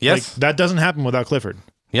 Yes, Like, that doesn't happen without Clifford.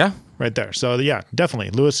 yeah. Right there. So yeah, definitely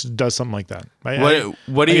Lewis does something like that. What do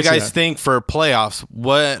I you can see guys that. think for playoffs?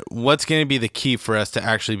 What's going to be the key for us to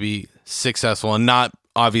actually be successful and not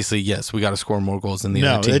obviously? Yes, we got to score more goals than the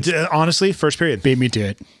No, other teams. honestly, first period. Beat me to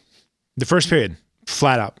it. The first period,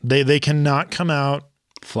 flat out. They cannot come out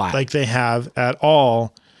Flat. like they have at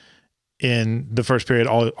all in the first period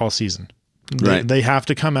all season. Right. They have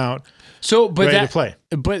to come out So, but ready that, to play.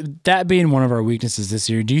 But that being one of our weaknesses this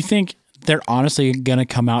year, do you think they're honestly going to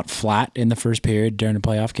come out flat in the first period during a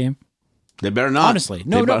playoff game? They better not. Honestly,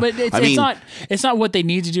 no, They but better- it's not what they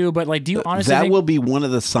need to do. But like, do you honestly that think will be one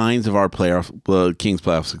of the signs of our Kings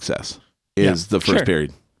playoff success is the first sure.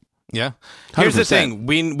 period. Yeah. Here's the 100%. thing: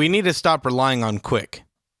 we need to stop relying on quick.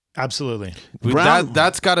 Absolutely. Brown-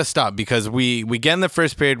 That's got to stop because we get in the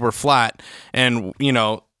first period, we're flat, and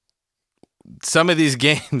some of these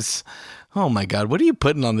games. Oh my God! What are you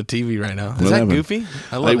putting on the TV right now? Is that Whatever. goofy?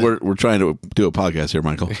 I love it. We're trying to do a podcast here,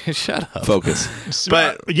 Michael. Shut up. Focus.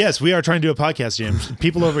 But yes, we are trying to do a podcast, James.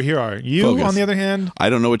 People over here are. You, Focus. on the other hand, I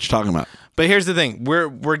don't know what you're talking about. But here's the thing: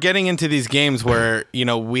 we're getting into these games where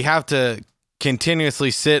we have to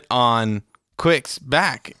continuously sit on Quick's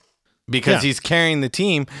back because Yeah. he's carrying the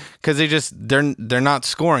team because they're not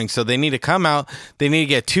scoring, so they need to come out. They need to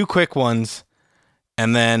get 2 quick ones,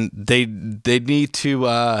 and then they need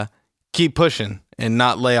to keep pushing and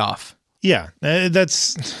not lay off. yeah,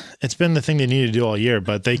 it's been the thing they need to do all year,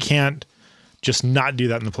 but they can't just not do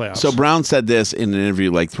that in the playoffs. So Brown said this in an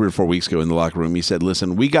interview like 3 or 4 weeks ago in the locker room. He said,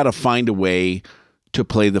 "Listen, we got to find a way to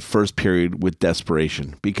play the first period with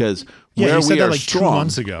desperation because Yeah, where he said we that are like 2 strong,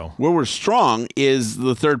 months ago. where we're strong is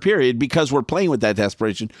the third period because we're playing with that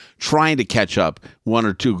desperation, trying to catch up 1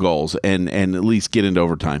 or 2 goals and at least get into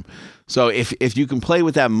overtime. So if you can play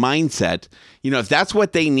with that mindset, if that's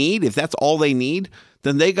what they need, if that's all they need,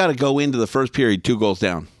 then they got to go into the first period 2 goals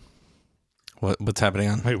down." What's happening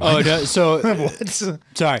on? Wait, what? Oh, no, so What's-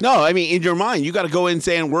 sorry. No, I mean in your mind, you got to go in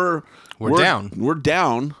saying we're down. We're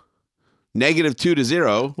down,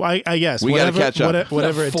 -2-0. Well, I guess We gotta whatever, catch up.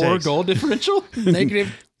 Whatever it takes. goal differential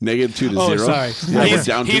negative. -2-0. Oh, sorry. Yeah, we're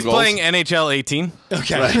down 2 He's goals. playing NHL 18,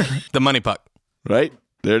 Okay. the money puck. Right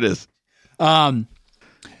there. It is. Um,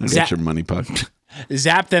 I Zap- got your money puck.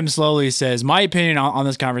 Zap them slowly says, my opinion on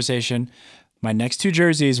this conversation. My next 2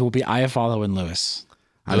 jerseys will be Iafallo and Lewis.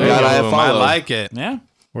 I got I Boom, I like it. Yeah.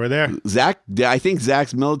 We're there. Zach. I think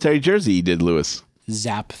Zach's military jersey he did Lewis.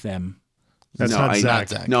 Zap them. That's No, not I- Zach. not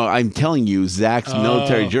Zach. No, I'm telling you, Zach's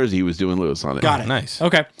military jersey he was doing Lewis on it. Got it. Nice.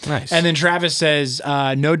 Okay. Nice. And then Travis says,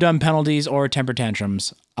 no dumb penalties or temper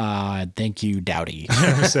tantrums. Thank you, Dowdy.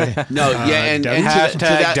 No, yeah, and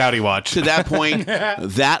Hashtag Dowdy Watch. to that point,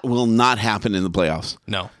 that will not happen in the playoffs.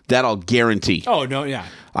 No. That I'll guarantee. Oh, no, yeah.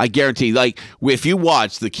 I guarantee. Like if you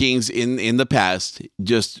watch the Kings in the past,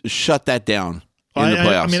 just shut that down in the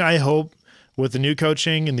playoffs. I mean, I hope with the new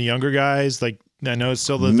coaching and the younger guys, like I know it's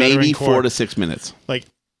still the maybe veteran 4 core. to 6 minutes. Like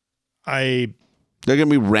They're going to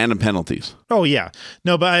be random penalties. oh yeah,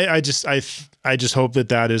 no, but I just hope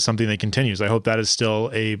that is something that continues. I hope that is still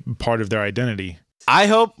a part of their identity.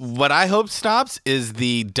 What I hope stops is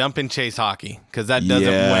the dump and chase hockey because that doesn't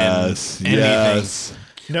win anything. Yes.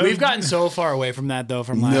 No, We've gotten so far away from that, though,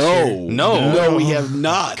 from last year. No, we have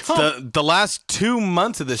not. The last 2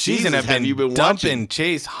 months of the season Jesus, have have you been been dump watching? and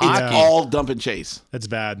chase It's hockey. all dump and chase. that's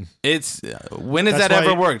bad. It's when has That's that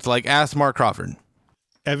ever why- worked? Like ask Mark Crawford.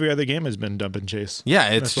 Every other game has been dump and chase. Yeah,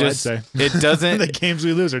 it's That's what I'd just say. it doesn't. The games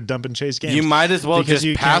we lose are dump and chase games. You might as well Because just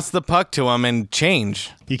you pass can't- the puck to him and change.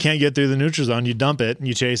 You can't get through the neutral zone. You dump it and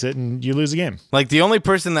you chase it and you lose the game. Like the only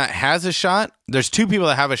person that has a shot, there's 2 people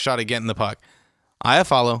that have a shot at getting the puck.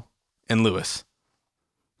 Iafallo and Lewis.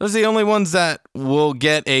 Those are the only ones that will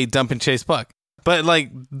get a dump and chase puck. But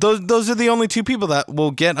like those are the only 2 people that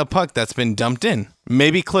will get a puck that's been dumped in.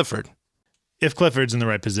 Maybe Clifford. If Clifford's in the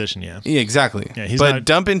right position, yeah. Yeah, exactly. Yeah, he's but not-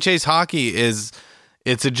 dump and chase hockey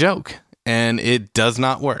it's a joke and it does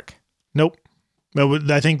not work. Nope.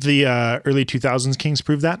 But I think the early 2000s Kings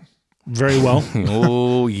proved that very well.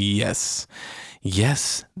 Oh, yes.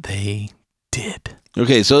 Yes, they did.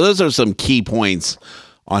 Okay, so those are some key points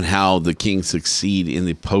on how the Kings succeed in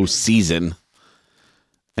the postseason.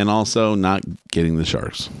 and also not getting the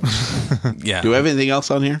Sharks. Yeah. Do we have anything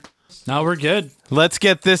else on here? No, we're good. Let's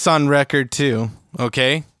get this on record too.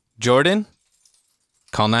 Okay, Jordan,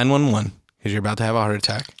 call 911 because you're about to have a heart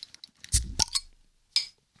attack.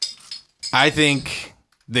 I think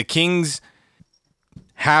the Kings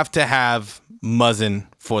have to have Muzzin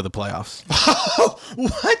for the playoffs.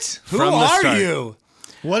 What? Who From the are start. you?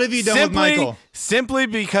 What have you done with Michael? Simply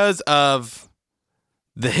because of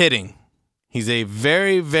the hitting. He's a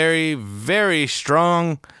very, very, very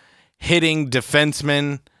strong hitting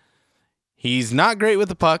defenseman. He's not great with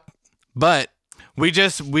the puck, but we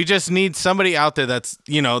just need somebody out there that's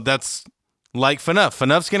like Phaneuf.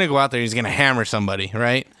 Phaneuf's going to go out there. He's going to hammer somebody,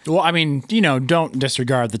 right? Well, I mean, don't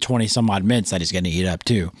disregard the 20 some odd minutes that he's going to eat up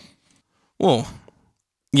too. Well,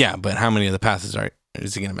 yeah, but how many of the passes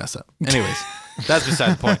is he going to mess up? Anyways, that's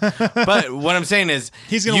beside the point. But what I'm saying is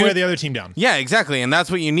He's going to wear the other team down. Yeah, exactly. And that's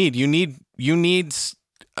what you need. You need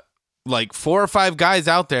like 4 or 5 guys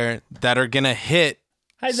out there that are going to hit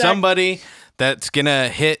somebody that's going to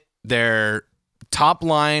hit their top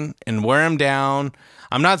line and wear them down.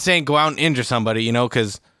 I'm not saying go out and injure somebody,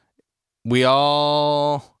 because we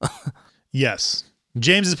all... Yes.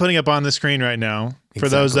 James is putting up on the screen right now. For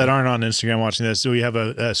those that aren't on Instagram watching this, we have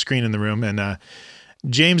a screen in the room, and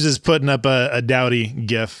James is putting up a Doughty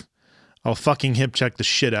gif. I'll fucking hip check the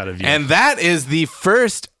shit out of you. And that is the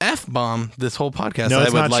first F-bomb this whole podcast. No,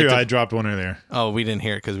 it's I would not like true. to... I dropped one earlier. Oh, we didn't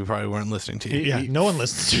hear it because we probably weren't listening to you. Yeah, no one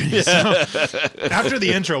listens to you. So after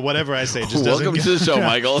the intro, whatever I say just doesn't... Welcome to the show,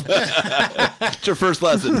 Michael. It's your first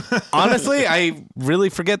lesson. Honestly, I really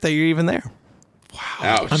forget that you're even there. Wow.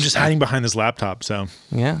 Ouch. I'm just hiding behind this laptop, so...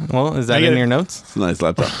 Yeah, well, is that in your notes? It's a nice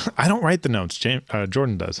laptop. I don't write the notes.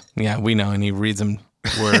 Jordan does. Yeah, we know, and he reads them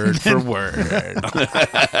word for word.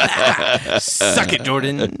 Suck it,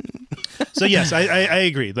 Jordan. So yes, I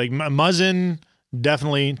agree. Like Muzzin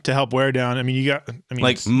definitely to help wear down. I mean,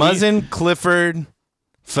 like Muzzin, Clifford,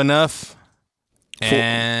 Phaneuf,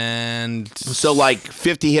 and so like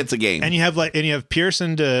 50 hits a game. And you have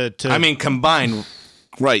Pearson to I mean, combined.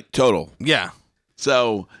 Right, total. Yeah.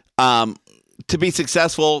 So to be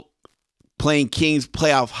successful playing Kings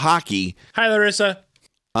playoff hockey. Hi, Larissa.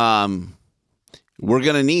 We're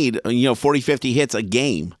going to need, 40, 50 hits a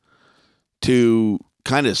game to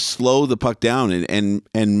kind of slow the puck down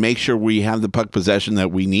and make sure we have the puck possession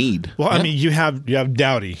that we need. Well, I mean, you have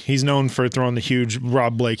Doughty. He's known for throwing the huge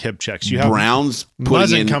Rob Blake hip checks. You have Brown's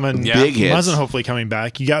putting in big hits. Muzzin hopefully coming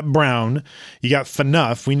back. You got Brown. You got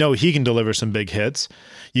Phaneuf. We know he can deliver some big hits.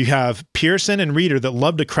 You have Pearson and Reeder that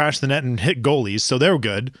love to crash the net and hit goalies, so they're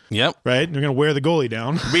good. Yep. Right? They're going to wear the goalie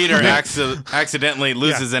down. Reeder accidentally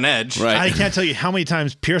loses an edge. Right. I can't tell you how many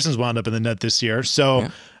times Pearson's wound up in the net this year. So,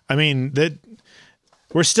 I mean,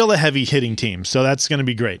 we're still a heavy hitting team, so that's going to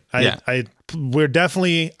be great. We're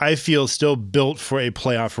definitely, I feel, still built for a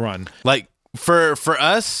playoff run. Like for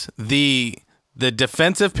us, the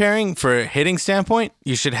defensive pairing for a hitting standpoint,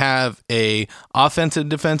 you should have a offensive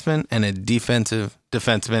defenseman and a defensive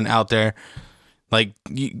defenseman out there. Like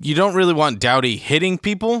you don't really want Doughty hitting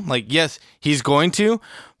people. Like, yes, he's going to,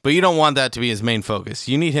 but you don't want that to be his main focus.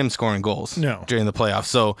 You need him scoring goals during the playoffs.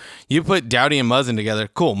 So you put Doughty and Muzzin together.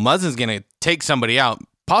 Cool. Muzzin's going to take somebody out,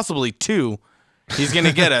 possibly 2. He's going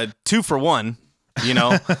to get a 2-for-1,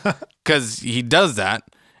 because he does that.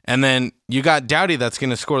 And then you got Doughty that's going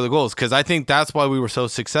to score the goals, because I think that's why we were so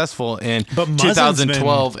successful in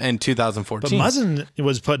 2012 and 2014. But Muzzin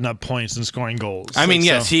was putting up points and scoring goals. I mean,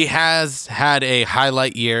 yes, he has had a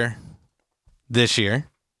highlight year this year.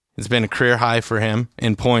 It's been a career high for him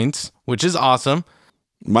in points, which is awesome.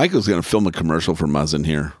 Michael's going to film a commercial for Muzzin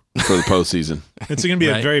here for the postseason. It's going to be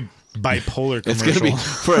a very bipolar commercial. It's going to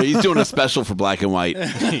be he's doing a special for black and white.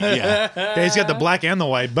 Yeah, he's got the black and the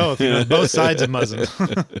white both. Both sides of Muzzin.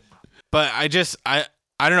 But I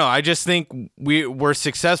don't know. I just think we're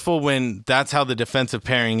successful when that's how the defensive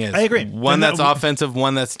pairing is. I agree. One that's offensive,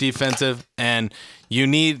 one that's defensive, and you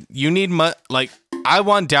need I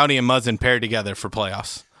want Doughty and Muzzin paired together for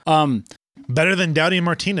playoffs. Better than Doughty and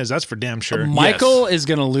Martinez, that's for damn sure. Michael is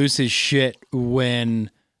going to lose his shit when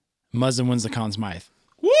Muzzin wins the Conn Smythe.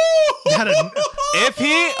 Woo! I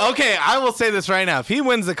will say this right now. If he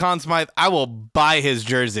wins the Conn Smythe, I will buy his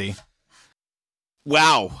jersey.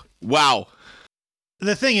 Wow.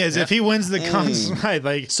 The thing is, if he wins the Conn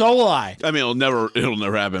Smythe, so will I. I mean, it'll never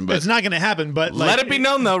happen. But it's not going to happen. But let it be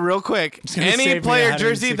known, though, real quick. Any player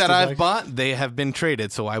jersey that I've bought, they have been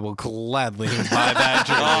traded, so I will gladly buy that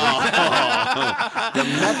jersey. The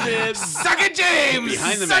method. Suck it, James.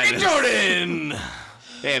 Behind the Suck madness. it, Jordan.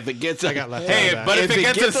 Hey, if it gets I got left out Hey, of that. but if it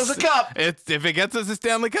gets us a cup, if it gets us a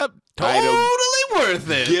Stanley Cup, I totally worth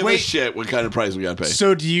it. give a shit what kind of price we got to pay.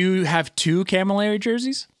 So do you have 2 Camilleri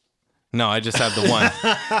jerseys? No, I just have the one.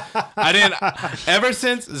 I didn't ever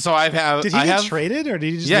since. So I have. Did he get traded, or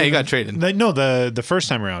did he just? Yeah, leave he got him? traded. No, the first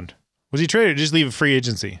time around. Was he traded or just leave a free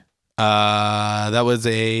agency? That was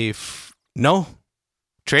no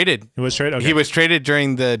traded. He was traded. Okay. He was traded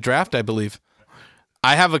during the draft, I believe.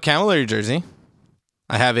 I have a Camilleri jersey.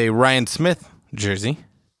 I have a Ryan Smith jersey,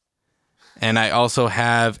 and I also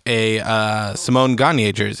have a Simone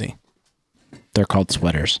Gagne jersey. They're called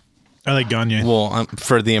sweaters. I like Gagne. Well,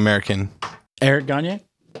 for the American. Eric Gagne?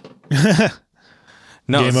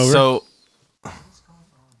 No, Game over? so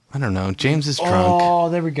I don't know. James is drunk. Oh,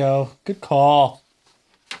 there we go. Good call.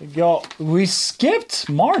 Yo, we skipped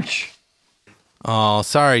March. Oh,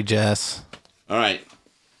 sorry, Jess. All right.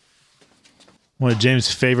 One of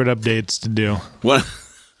James' favorite updates to do.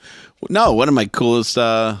 One of my coolest,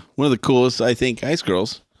 one of the coolest, I think, ice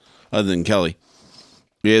girls, other than Kelly,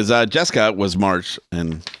 is Jessica was March,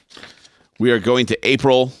 and we are going to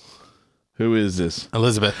April. Who is this?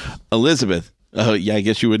 Elizabeth. Yeah, I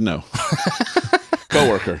guess you would know.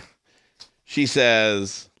 Coworker. She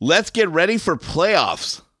says, "Let's get ready for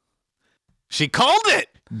playoffs." She called it.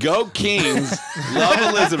 Go Kings. Love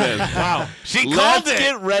Elizabeth. Wow. She called Let's it.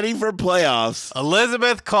 get ready for playoffs.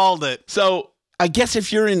 Elizabeth called it. So I guess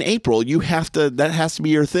if you're in April, you have to. That has to be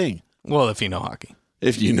your thing. Well, if you know hockey.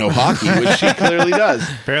 If you know hockey, which she clearly does.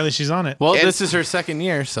 Apparently, she's on it. Well, And- this is her second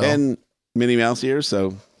year, so And Minnie Mouse here,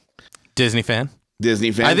 so Disney fan.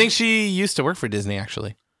 Disney fan. I think she used to work for Disney,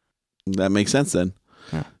 actually. that makes sense then.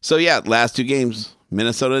 So yeah, last 2 games,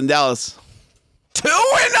 Minnesota and Dallas. 2-0.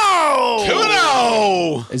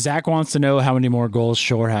 2-0. Zach wants to know how many more goals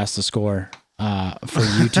Shore has to score for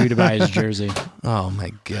you two to buy his jersey. Oh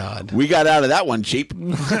my God. We got out of that one cheap.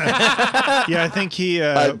 Yeah, I think he.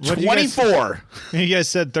 What did you guys- 24. You guys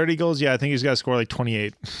said 30 goals. Yeah, I think he's got to score like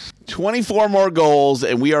 28. 24 more goals,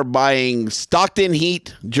 and we are buying Stockton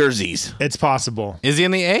Heat jerseys. It's possible. Is he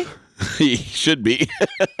in the A? He should be.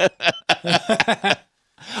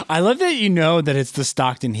 I love that you know that it's the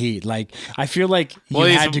Stockton Heat. Like, I feel like you Well,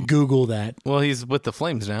 he's- had to Google that. Well, he's with the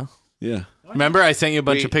Flames now. Yeah. Remember, I sent you a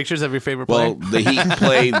bunch of pictures of your favorite player? Well, the Heat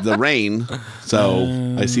play the Reign,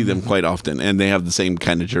 so I see them quite often, and they have the same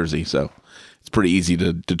kind of jersey, so it's pretty easy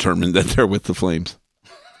to determine that they're with the Flames.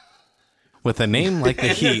 With a name like the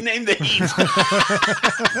Heat. Name the Heat.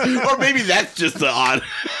 Or maybe that's just the odd,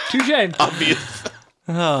 Touche. obvious.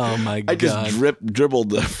 Oh my I God. just dribbled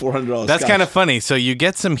the $400. That's scotch. kind of funny. So you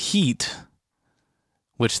get some heat,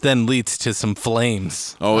 which then leads to some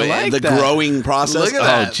flames. Oh, I and like the that. growing process. Look at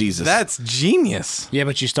that. Oh, Jesus. That's genius. Yeah,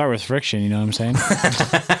 but you start with friction, you know what I'm saying?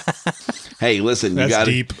 Hey, listen, That's you got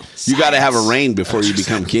deep. You got to have a reign before you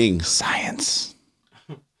become king. Science.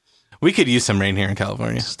 We could use some rain here in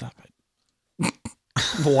California. Stop it.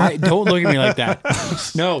 Why? Don't look at me like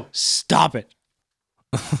that. No, stop it.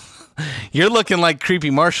 You're looking like Creepy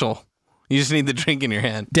Marshall. You just need the drink in your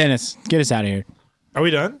hand. Dennis, get us out of here. Are we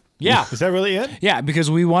done? Yeah. Is that really it? Yeah, because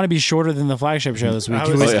we want to be shorter than the flagship show this week. I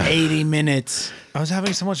It was- was Oh, yeah. 80 minutes. I was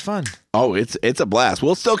having so much fun. Oh, it's a blast.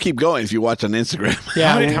 We'll still keep going if you watch on Instagram.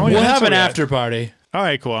 Yeah, How many we'll minutes have are an we at? after party. All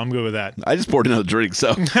right, cool. I'm good with that. I just poured another drink,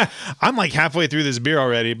 so I'm like halfway through this beer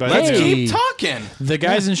already, but Let's Hey. keep talking. The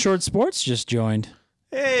guys in short sports just joined.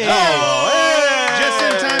 Hey. Just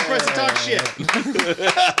in time for us to talk shit.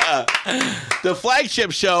 the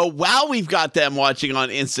flagship show. While we've got them watching on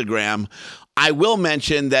Instagram, I will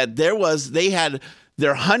mention that they had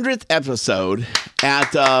their 100th episode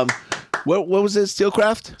at what was it?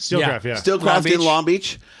 Steelcraft. Steelcraft, yeah. Steelcraft Long Beach. in Long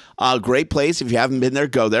Beach. Great place. If you haven't been there,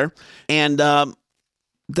 go there. And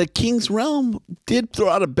the Kings Realm did throw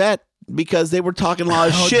out a bet because they were talking a lot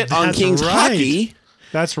of Oh, shit on that's Kings right. hockey.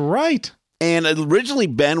 That's right. And originally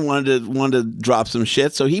Ben wanted to drop some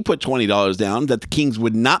shit, so he put $20 down that the Kings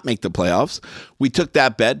would not make the playoffs. We took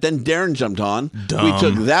that bet. Then Darren jumped on. We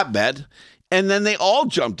took that bet. And then they all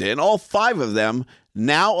jumped in. All 5 of them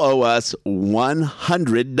now owe us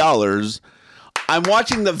 $100. I'm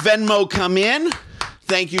watching the Venmo come in.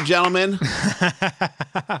 Thank you, gentlemen.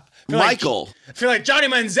 Michael. I feel like Johnny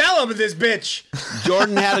Manziel with this bitch.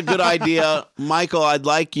 Jordan had a good idea. Michael, I'd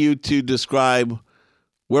like you to describe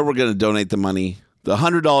where we're going to donate the money. The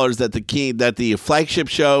 $100 that the flagship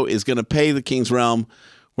show is going to pay the King's Realm.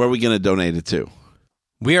 Where are we going to donate it to?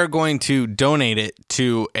 We are going to donate it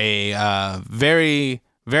to a very,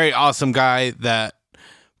 very awesome guy that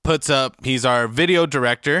puts up. He's our video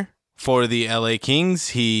director for the LA Kings.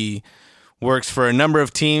 He works for a number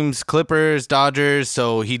of teams, Clippers, Dodgers.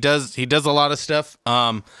 So he does a lot of stuff.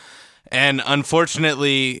 And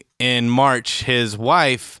unfortunately, in March, his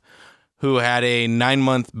wife, who had a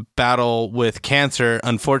 9-month battle with cancer,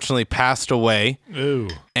 unfortunately passed away. Ooh.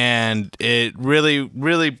 And it really,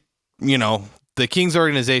 really, the Kings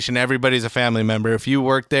organization, everybody's a family member. If you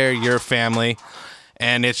work there, you're family.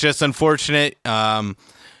 And it's just unfortunate.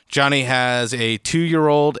 Johnny has a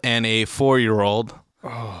 2-year-old and a 4-year-old.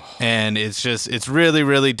 Oh. And it's really,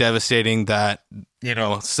 really devastating that,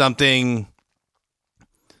 something,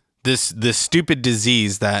 this stupid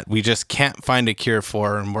disease that we just can't find a cure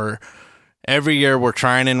for. And every year we're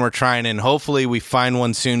trying and hopefully we find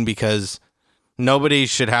one soon, because nobody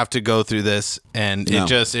should have to go through this. And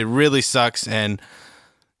it really sucks. And,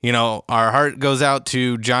 our heart goes out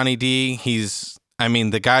to Johnny D.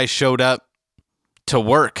 The guy showed up to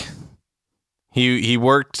work. He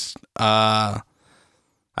worked, I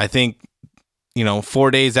think,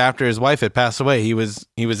 4 days after his wife had passed away. He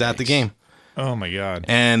was at the game. Oh my God.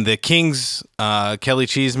 And the Kings, Kelly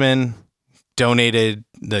Cheeseman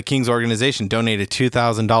the Kings organization donated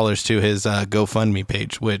 $2,000 to his GoFundMe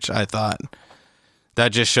page, which I thought that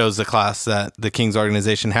just shows the class that the Kings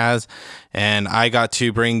organization has. And I got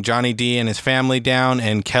to bring Johnny D and his family down,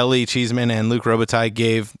 and Kelly Cheeseman and Luke Robitaille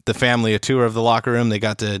gave the family a tour of the locker room. They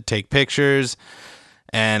got to take pictures,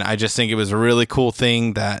 and I just think it was a really cool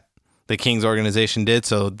thing that the Kings organization did.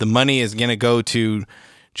 So the money is going to go to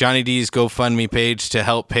Johnny D's GoFundMe page to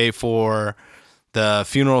help pay for the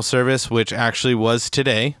funeral service, which actually was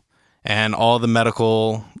today, and all the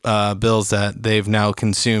medical bills that they've now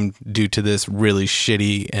consumed due to this really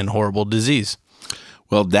shitty and horrible disease.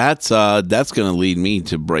 Well, that's going to lead me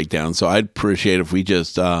to break down. So I'd appreciate if we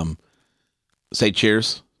just say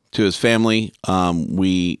cheers to his family.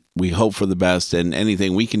 We hope for the best, and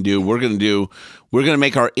anything we can do, we're going to do. We're going to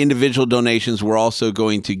make our individual donations. We're also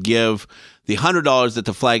going to give the $100 that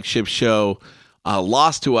the flagship show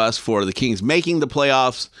lost to us for the Kings making the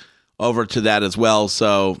playoffs over to that as well.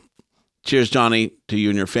 So cheers, Johnny, to you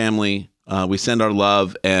and your family. We send our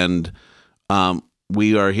love, and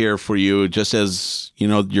we are here for you, just as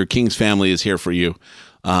your Kings family is here for you,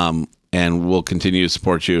 and we'll continue to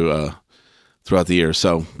support you throughout the year.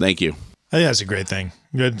 So thank you. I think that's a great thing.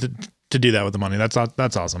 Good to do that with the money. That's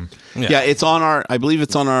awesome. Yeah, it's on I believe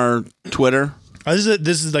it's on our Twitter.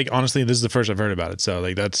 This is like, honestly, this is the first I've heard about it. So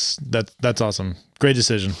like that's awesome. Great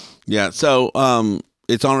decision. Yeah. So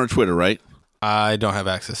it's on our Twitter, right? I don't have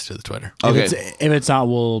access to the Twitter. Okay. If it's not,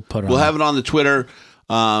 we'll put it on. We'll have it on the Twitter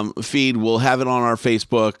feed. We'll have it on our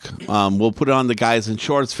Facebook. We'll put it on the Guys in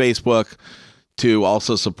Shorts Facebook to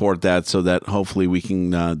also support that, so that hopefully we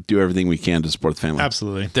can do everything we can to support the family.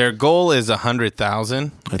 Absolutely. Their goal is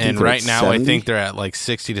 100,000, and right now 70? I think they're at like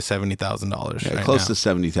 $60,000 to $70,000. Yeah, right close now. to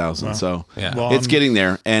 70,000. Wow. So Yeah. Well, it's getting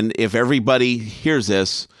there. And if everybody hears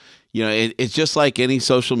this, it's just like any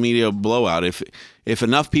social media blowout. If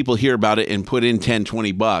enough people hear about it and put in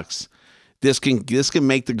 $10-$20, this can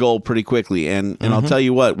make the goal pretty quickly. And I'll tell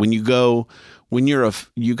you what, when you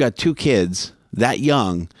got 2 kids that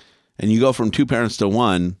young, and you go from 2 parents to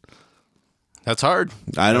 1, That's hard.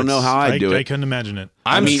 I don't know how I'd do it. I couldn't imagine it.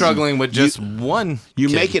 I'm struggling with just one. You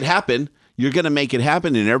kid. make it happen. You're going to make it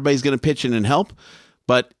happen, and everybody's going to pitch in and help.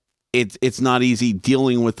 But it's not easy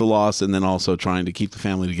dealing with the loss and then also trying to keep the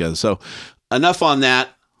family together. So enough on that.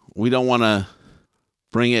 We don't want to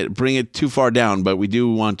bring it too far down, but we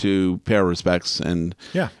do want to pay our respects and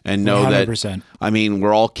know 100%. That. I mean,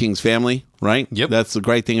 we're all Kings family, right? Yep. That's the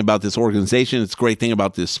great thing about this organization. It's a great thing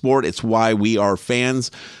about this sport. It's why we are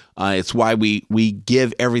fans. It's why we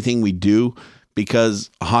give everything we do, because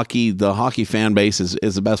the hockey fan base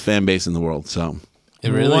is the best fan base in the world. So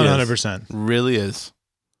it really 100%. Really is.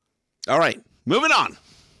 All right, moving on.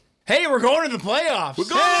 Hey, we're going to the playoffs. We're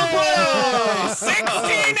going to the playoffs.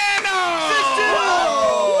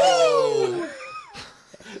 16-0.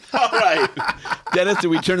 All right, Dennis, did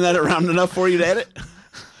we turn that around enough for you to edit?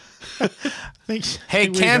 Hey,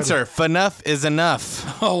 cancer. Fnuff is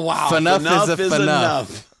enough. Oh wow. Fnuff is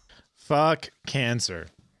enough. Fuck cancer.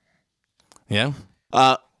 Yeah.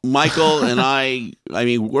 Michael and I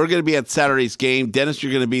mean, we're going to be at Saturday's game. Dennis,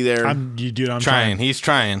 you're going to be there. I'm trying. He's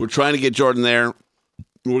trying. We're trying to get Jordan there.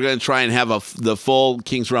 We're going to try and have the full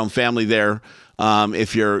Kings Realm family there.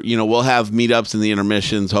 If you're, we'll have meetups in the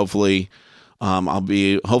intermissions. Hopefully, I'm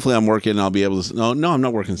working. I'll be able to. No, I'm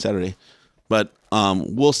not working Saturday, but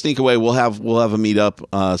we'll sneak away. We'll have a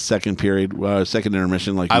meetup second period, second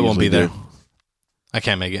intermission. Like I won't be there. Do. I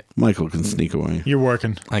can't make it. Michael can sneak away. You're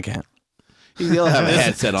working. I can't. He'll have a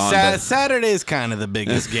headset on. Saturday's kind of the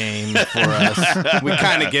biggest game for us. We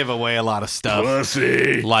kind of give away a lot of stuff,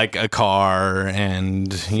 like a car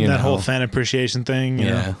and that whole fan appreciation thing.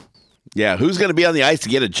 Yeah. Yeah, who's going to be on the ice to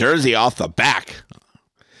get a jersey off the back?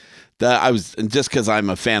 Just because I'm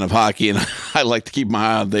a fan of hockey and I like to keep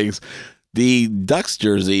my eye on things. The Ducks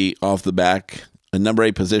jersey off the back, a number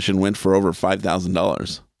 8 position, went for over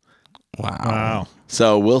 $5,000. Wow.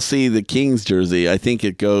 So we'll see the Kings jersey. I think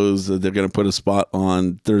it goes. They're going to put a spot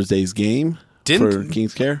on Thursday's game for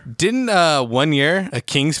Kings Care. Didn't 1 year a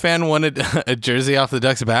Kings fan wanted a jersey off the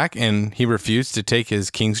Ducks' back, and he refused to take his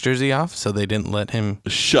Kings jersey off, so they didn't let him.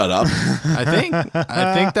 Shut up. I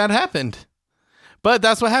think that happened. But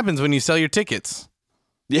that's what happens when you sell your tickets.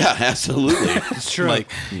 Yeah, absolutely. It's true.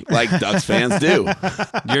 Like Ducks fans do.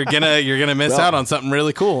 You're gonna miss out on something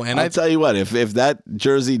really cool. And I'll tell you what, if that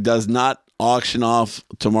jersey does not auction off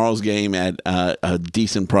tomorrow's game at a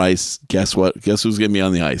decent price, guess what? Guess who's gonna be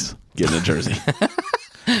on the ice getting a jersey?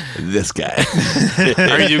 This guy.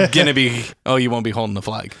 Are you gonna be? Oh, you won't be holding the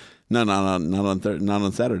flag. No, not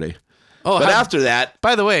on Saturday. Oh, but after that.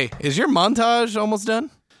 By the way, is your montage almost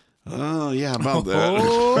done? Oh, yeah, about that.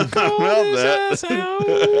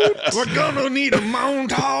 We're gonna need a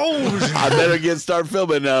montage. I better start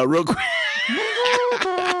filming real quick.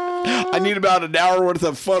 I need about an hour worth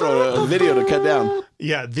of video to cut down.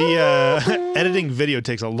 Yeah, the editing video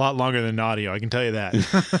takes a lot longer than audio. I can tell you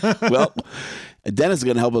that. Well, Dennis is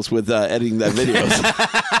going to help us with editing that video.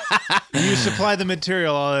 You supply the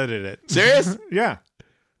material, I'll edit it. Serious? Yeah.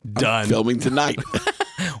 Done. I'm filming tonight.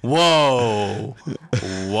 Whoa.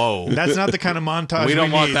 That's not the kind of montage we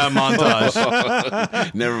don't want need. that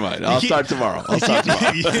montage. Never mind. I'll start tomorrow.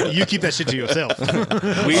 You keep that shit to yourself.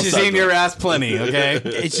 We've seen your ass plenty, okay?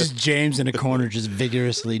 It's just James in a corner just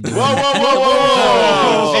vigorously doing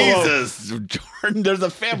Whoa. Jesus. Jordan, there's a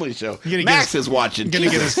family show. Max is watching. Gonna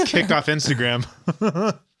get us kicked off Instagram.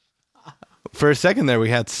 For a second there, we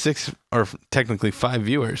had 6 or technically 5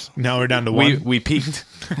 viewers. Now we're down to 1. We peaked.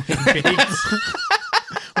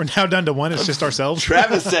 We're now down to 1. It's just ourselves.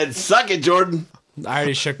 Travis said, "Suck it, Jordan." I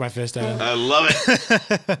already shook my fist at him. I love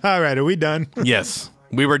it. All right, are we done? Yes.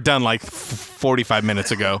 We were done like 45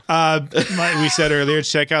 minutes ago. We said earlier,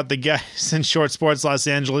 check out the Guys in Short Sports Los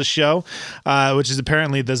Angeles show, which is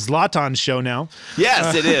apparently the Zlatan show now.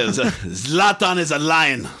 Yes, it is. Zlatan is a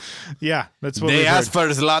lion. Yeah, that's what They we've asked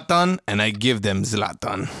heard. for Zlatan, and I give them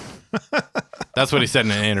Zlatan. That's what he said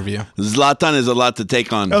in an interview. Zlatan is a lot to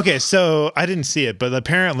take on. Okay, so I didn't see it, but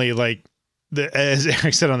apparently, as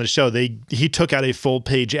Eric said on the show, he took out a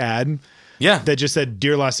full-page ad. Yeah. That just said,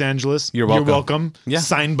 "Dear Los Angeles, You're welcome." Yeah.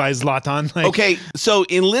 Signed by Zlatan. Okay, so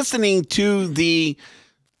in listening to the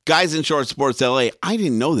Guys in Short Sports LA, I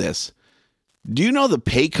didn't know this. Do you know the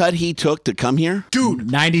pay cut he took to come here? Dude,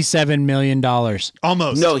 $97 million.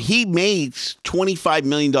 Almost. No, he made $25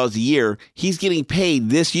 million a year. He's getting paid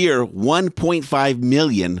this year $1.5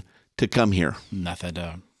 million to come here. Nothing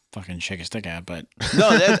to fucking shake a stick at, but No,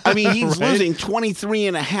 he's losing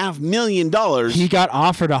 $23.5 million. he got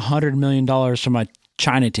offered $100 million from a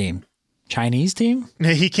Chinese team?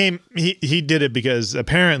 He did it because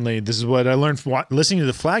apparently this is what I learned from listening to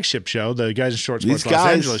the flagship show, the Guys in Short Sports Los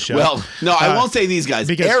Angeles show. Well, no, I won't say these guys.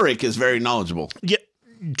 because- Eric is very knowledgeable. Yeah,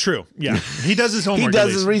 true. Yeah, he does his homework. He does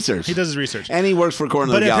at his least. research. He does his research. And he works for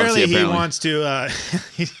Corner But of the Galaxy, apparently he apparently. wants to.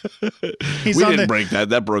 He's We on didn't the, break that.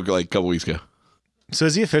 That broke like a couple weeks ago. So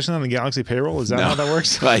is he officially on the Galaxy payroll? Is that how that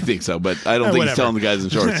works? I think so, but I don't think he's whatever. telling the guys in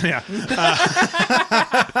shorts. Yeah.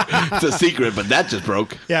 It's a secret, but that just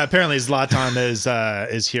broke. Yeah, apparently Zlatan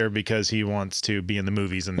is here because he wants to be in the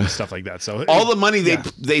movies and stuff like that. So All the money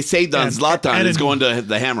they saved on And- Zlatan and is going to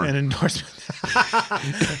the Hammer. an endorsement.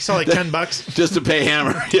 So like $10. Just to pay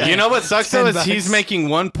Hammer. Yeah. You know what sucks though is $10. he's making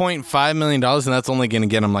 $1.5 million, and that's only going to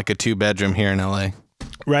get him like a 2-bedroom here in LA.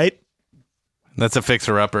 Right? That's a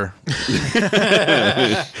fixer-upper.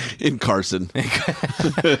 in Carson.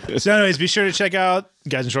 So anyways, be sure to check out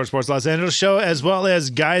Guys in Short Sports Los Angeles show as well as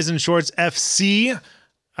Guys in Shorts FC.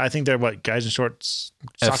 I think they're Guys in Shorts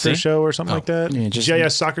soccer FC? show or something like that. Yeah, just-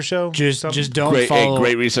 GIS soccer show. Just don't Great, follow.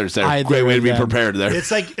 great research there. either Great way to of be them. prepared there. It's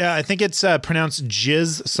like I think it's pronounced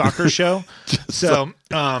Jizz Soccer Show. So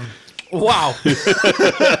Wow.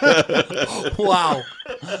 Wow.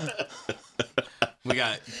 We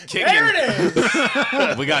got kicking. There it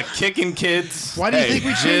is. We got kicking kids. why do you think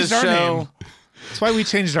we changed Jizz our show. name? That's why we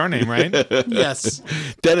changed our name, right? Yes.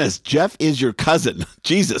 Dennis, Jeff is your cousin.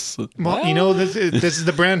 Jesus. Well, you know, this is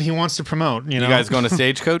the brand he wants to promote. You know, You guys going to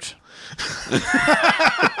Stagecoach?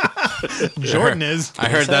 Jordan is. I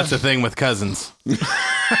heard that's a thing with cousins.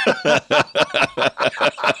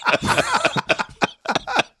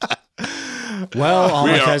 Well, all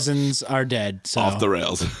We my are cousins are dead. So Off the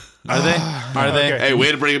rails. Are they? Are they? Okay. Hey,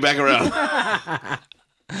 way to bring it back around.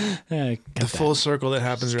 The full circle that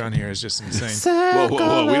happens around here is just insane. Whoa, whoa,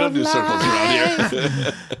 whoa. We don't do circles around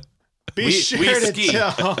here. Be sure to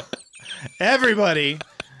tell everybody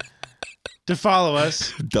to follow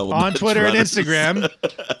us Double on Dutch Twitter and runners. Instagram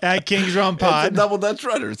at Kings Realm It's a Pod. double Dutch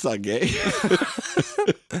runner. It's not gay.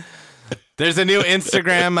 There's a new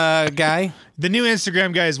Instagram guy. The new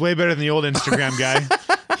Instagram guy is way better than the old Instagram guy.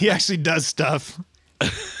 He actually does stuff.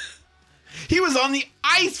 He was on the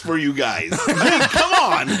ice for you guys. I mean, come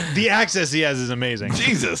on. The access he has is amazing.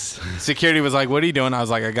 Jesus. Security was like, "What are you doing?" I was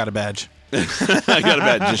like, "I got a badge. I got a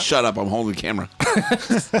bad. Just shut up. I'm holding the camera.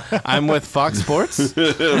 I'm with Fox Sports.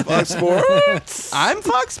 Fox Sports. I'm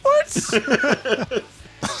Fox Sports."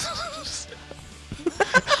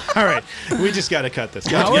 All right, we just got to cut this.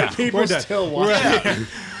 How Yeah, are people we're done. still We're watching? out.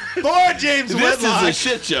 Poor James This Whitlock. is a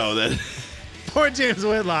shit show. That Poor James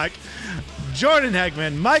Whitlock. Jordan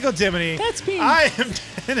Heckman, Michael Timoney. That's me. I am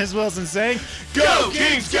Dennis Wilson saying, Go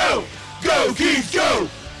Kings, go! Go Kings, go!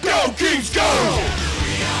 Go Kings, go!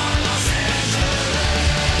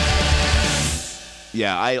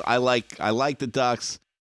 Yeah, I like the Ducks.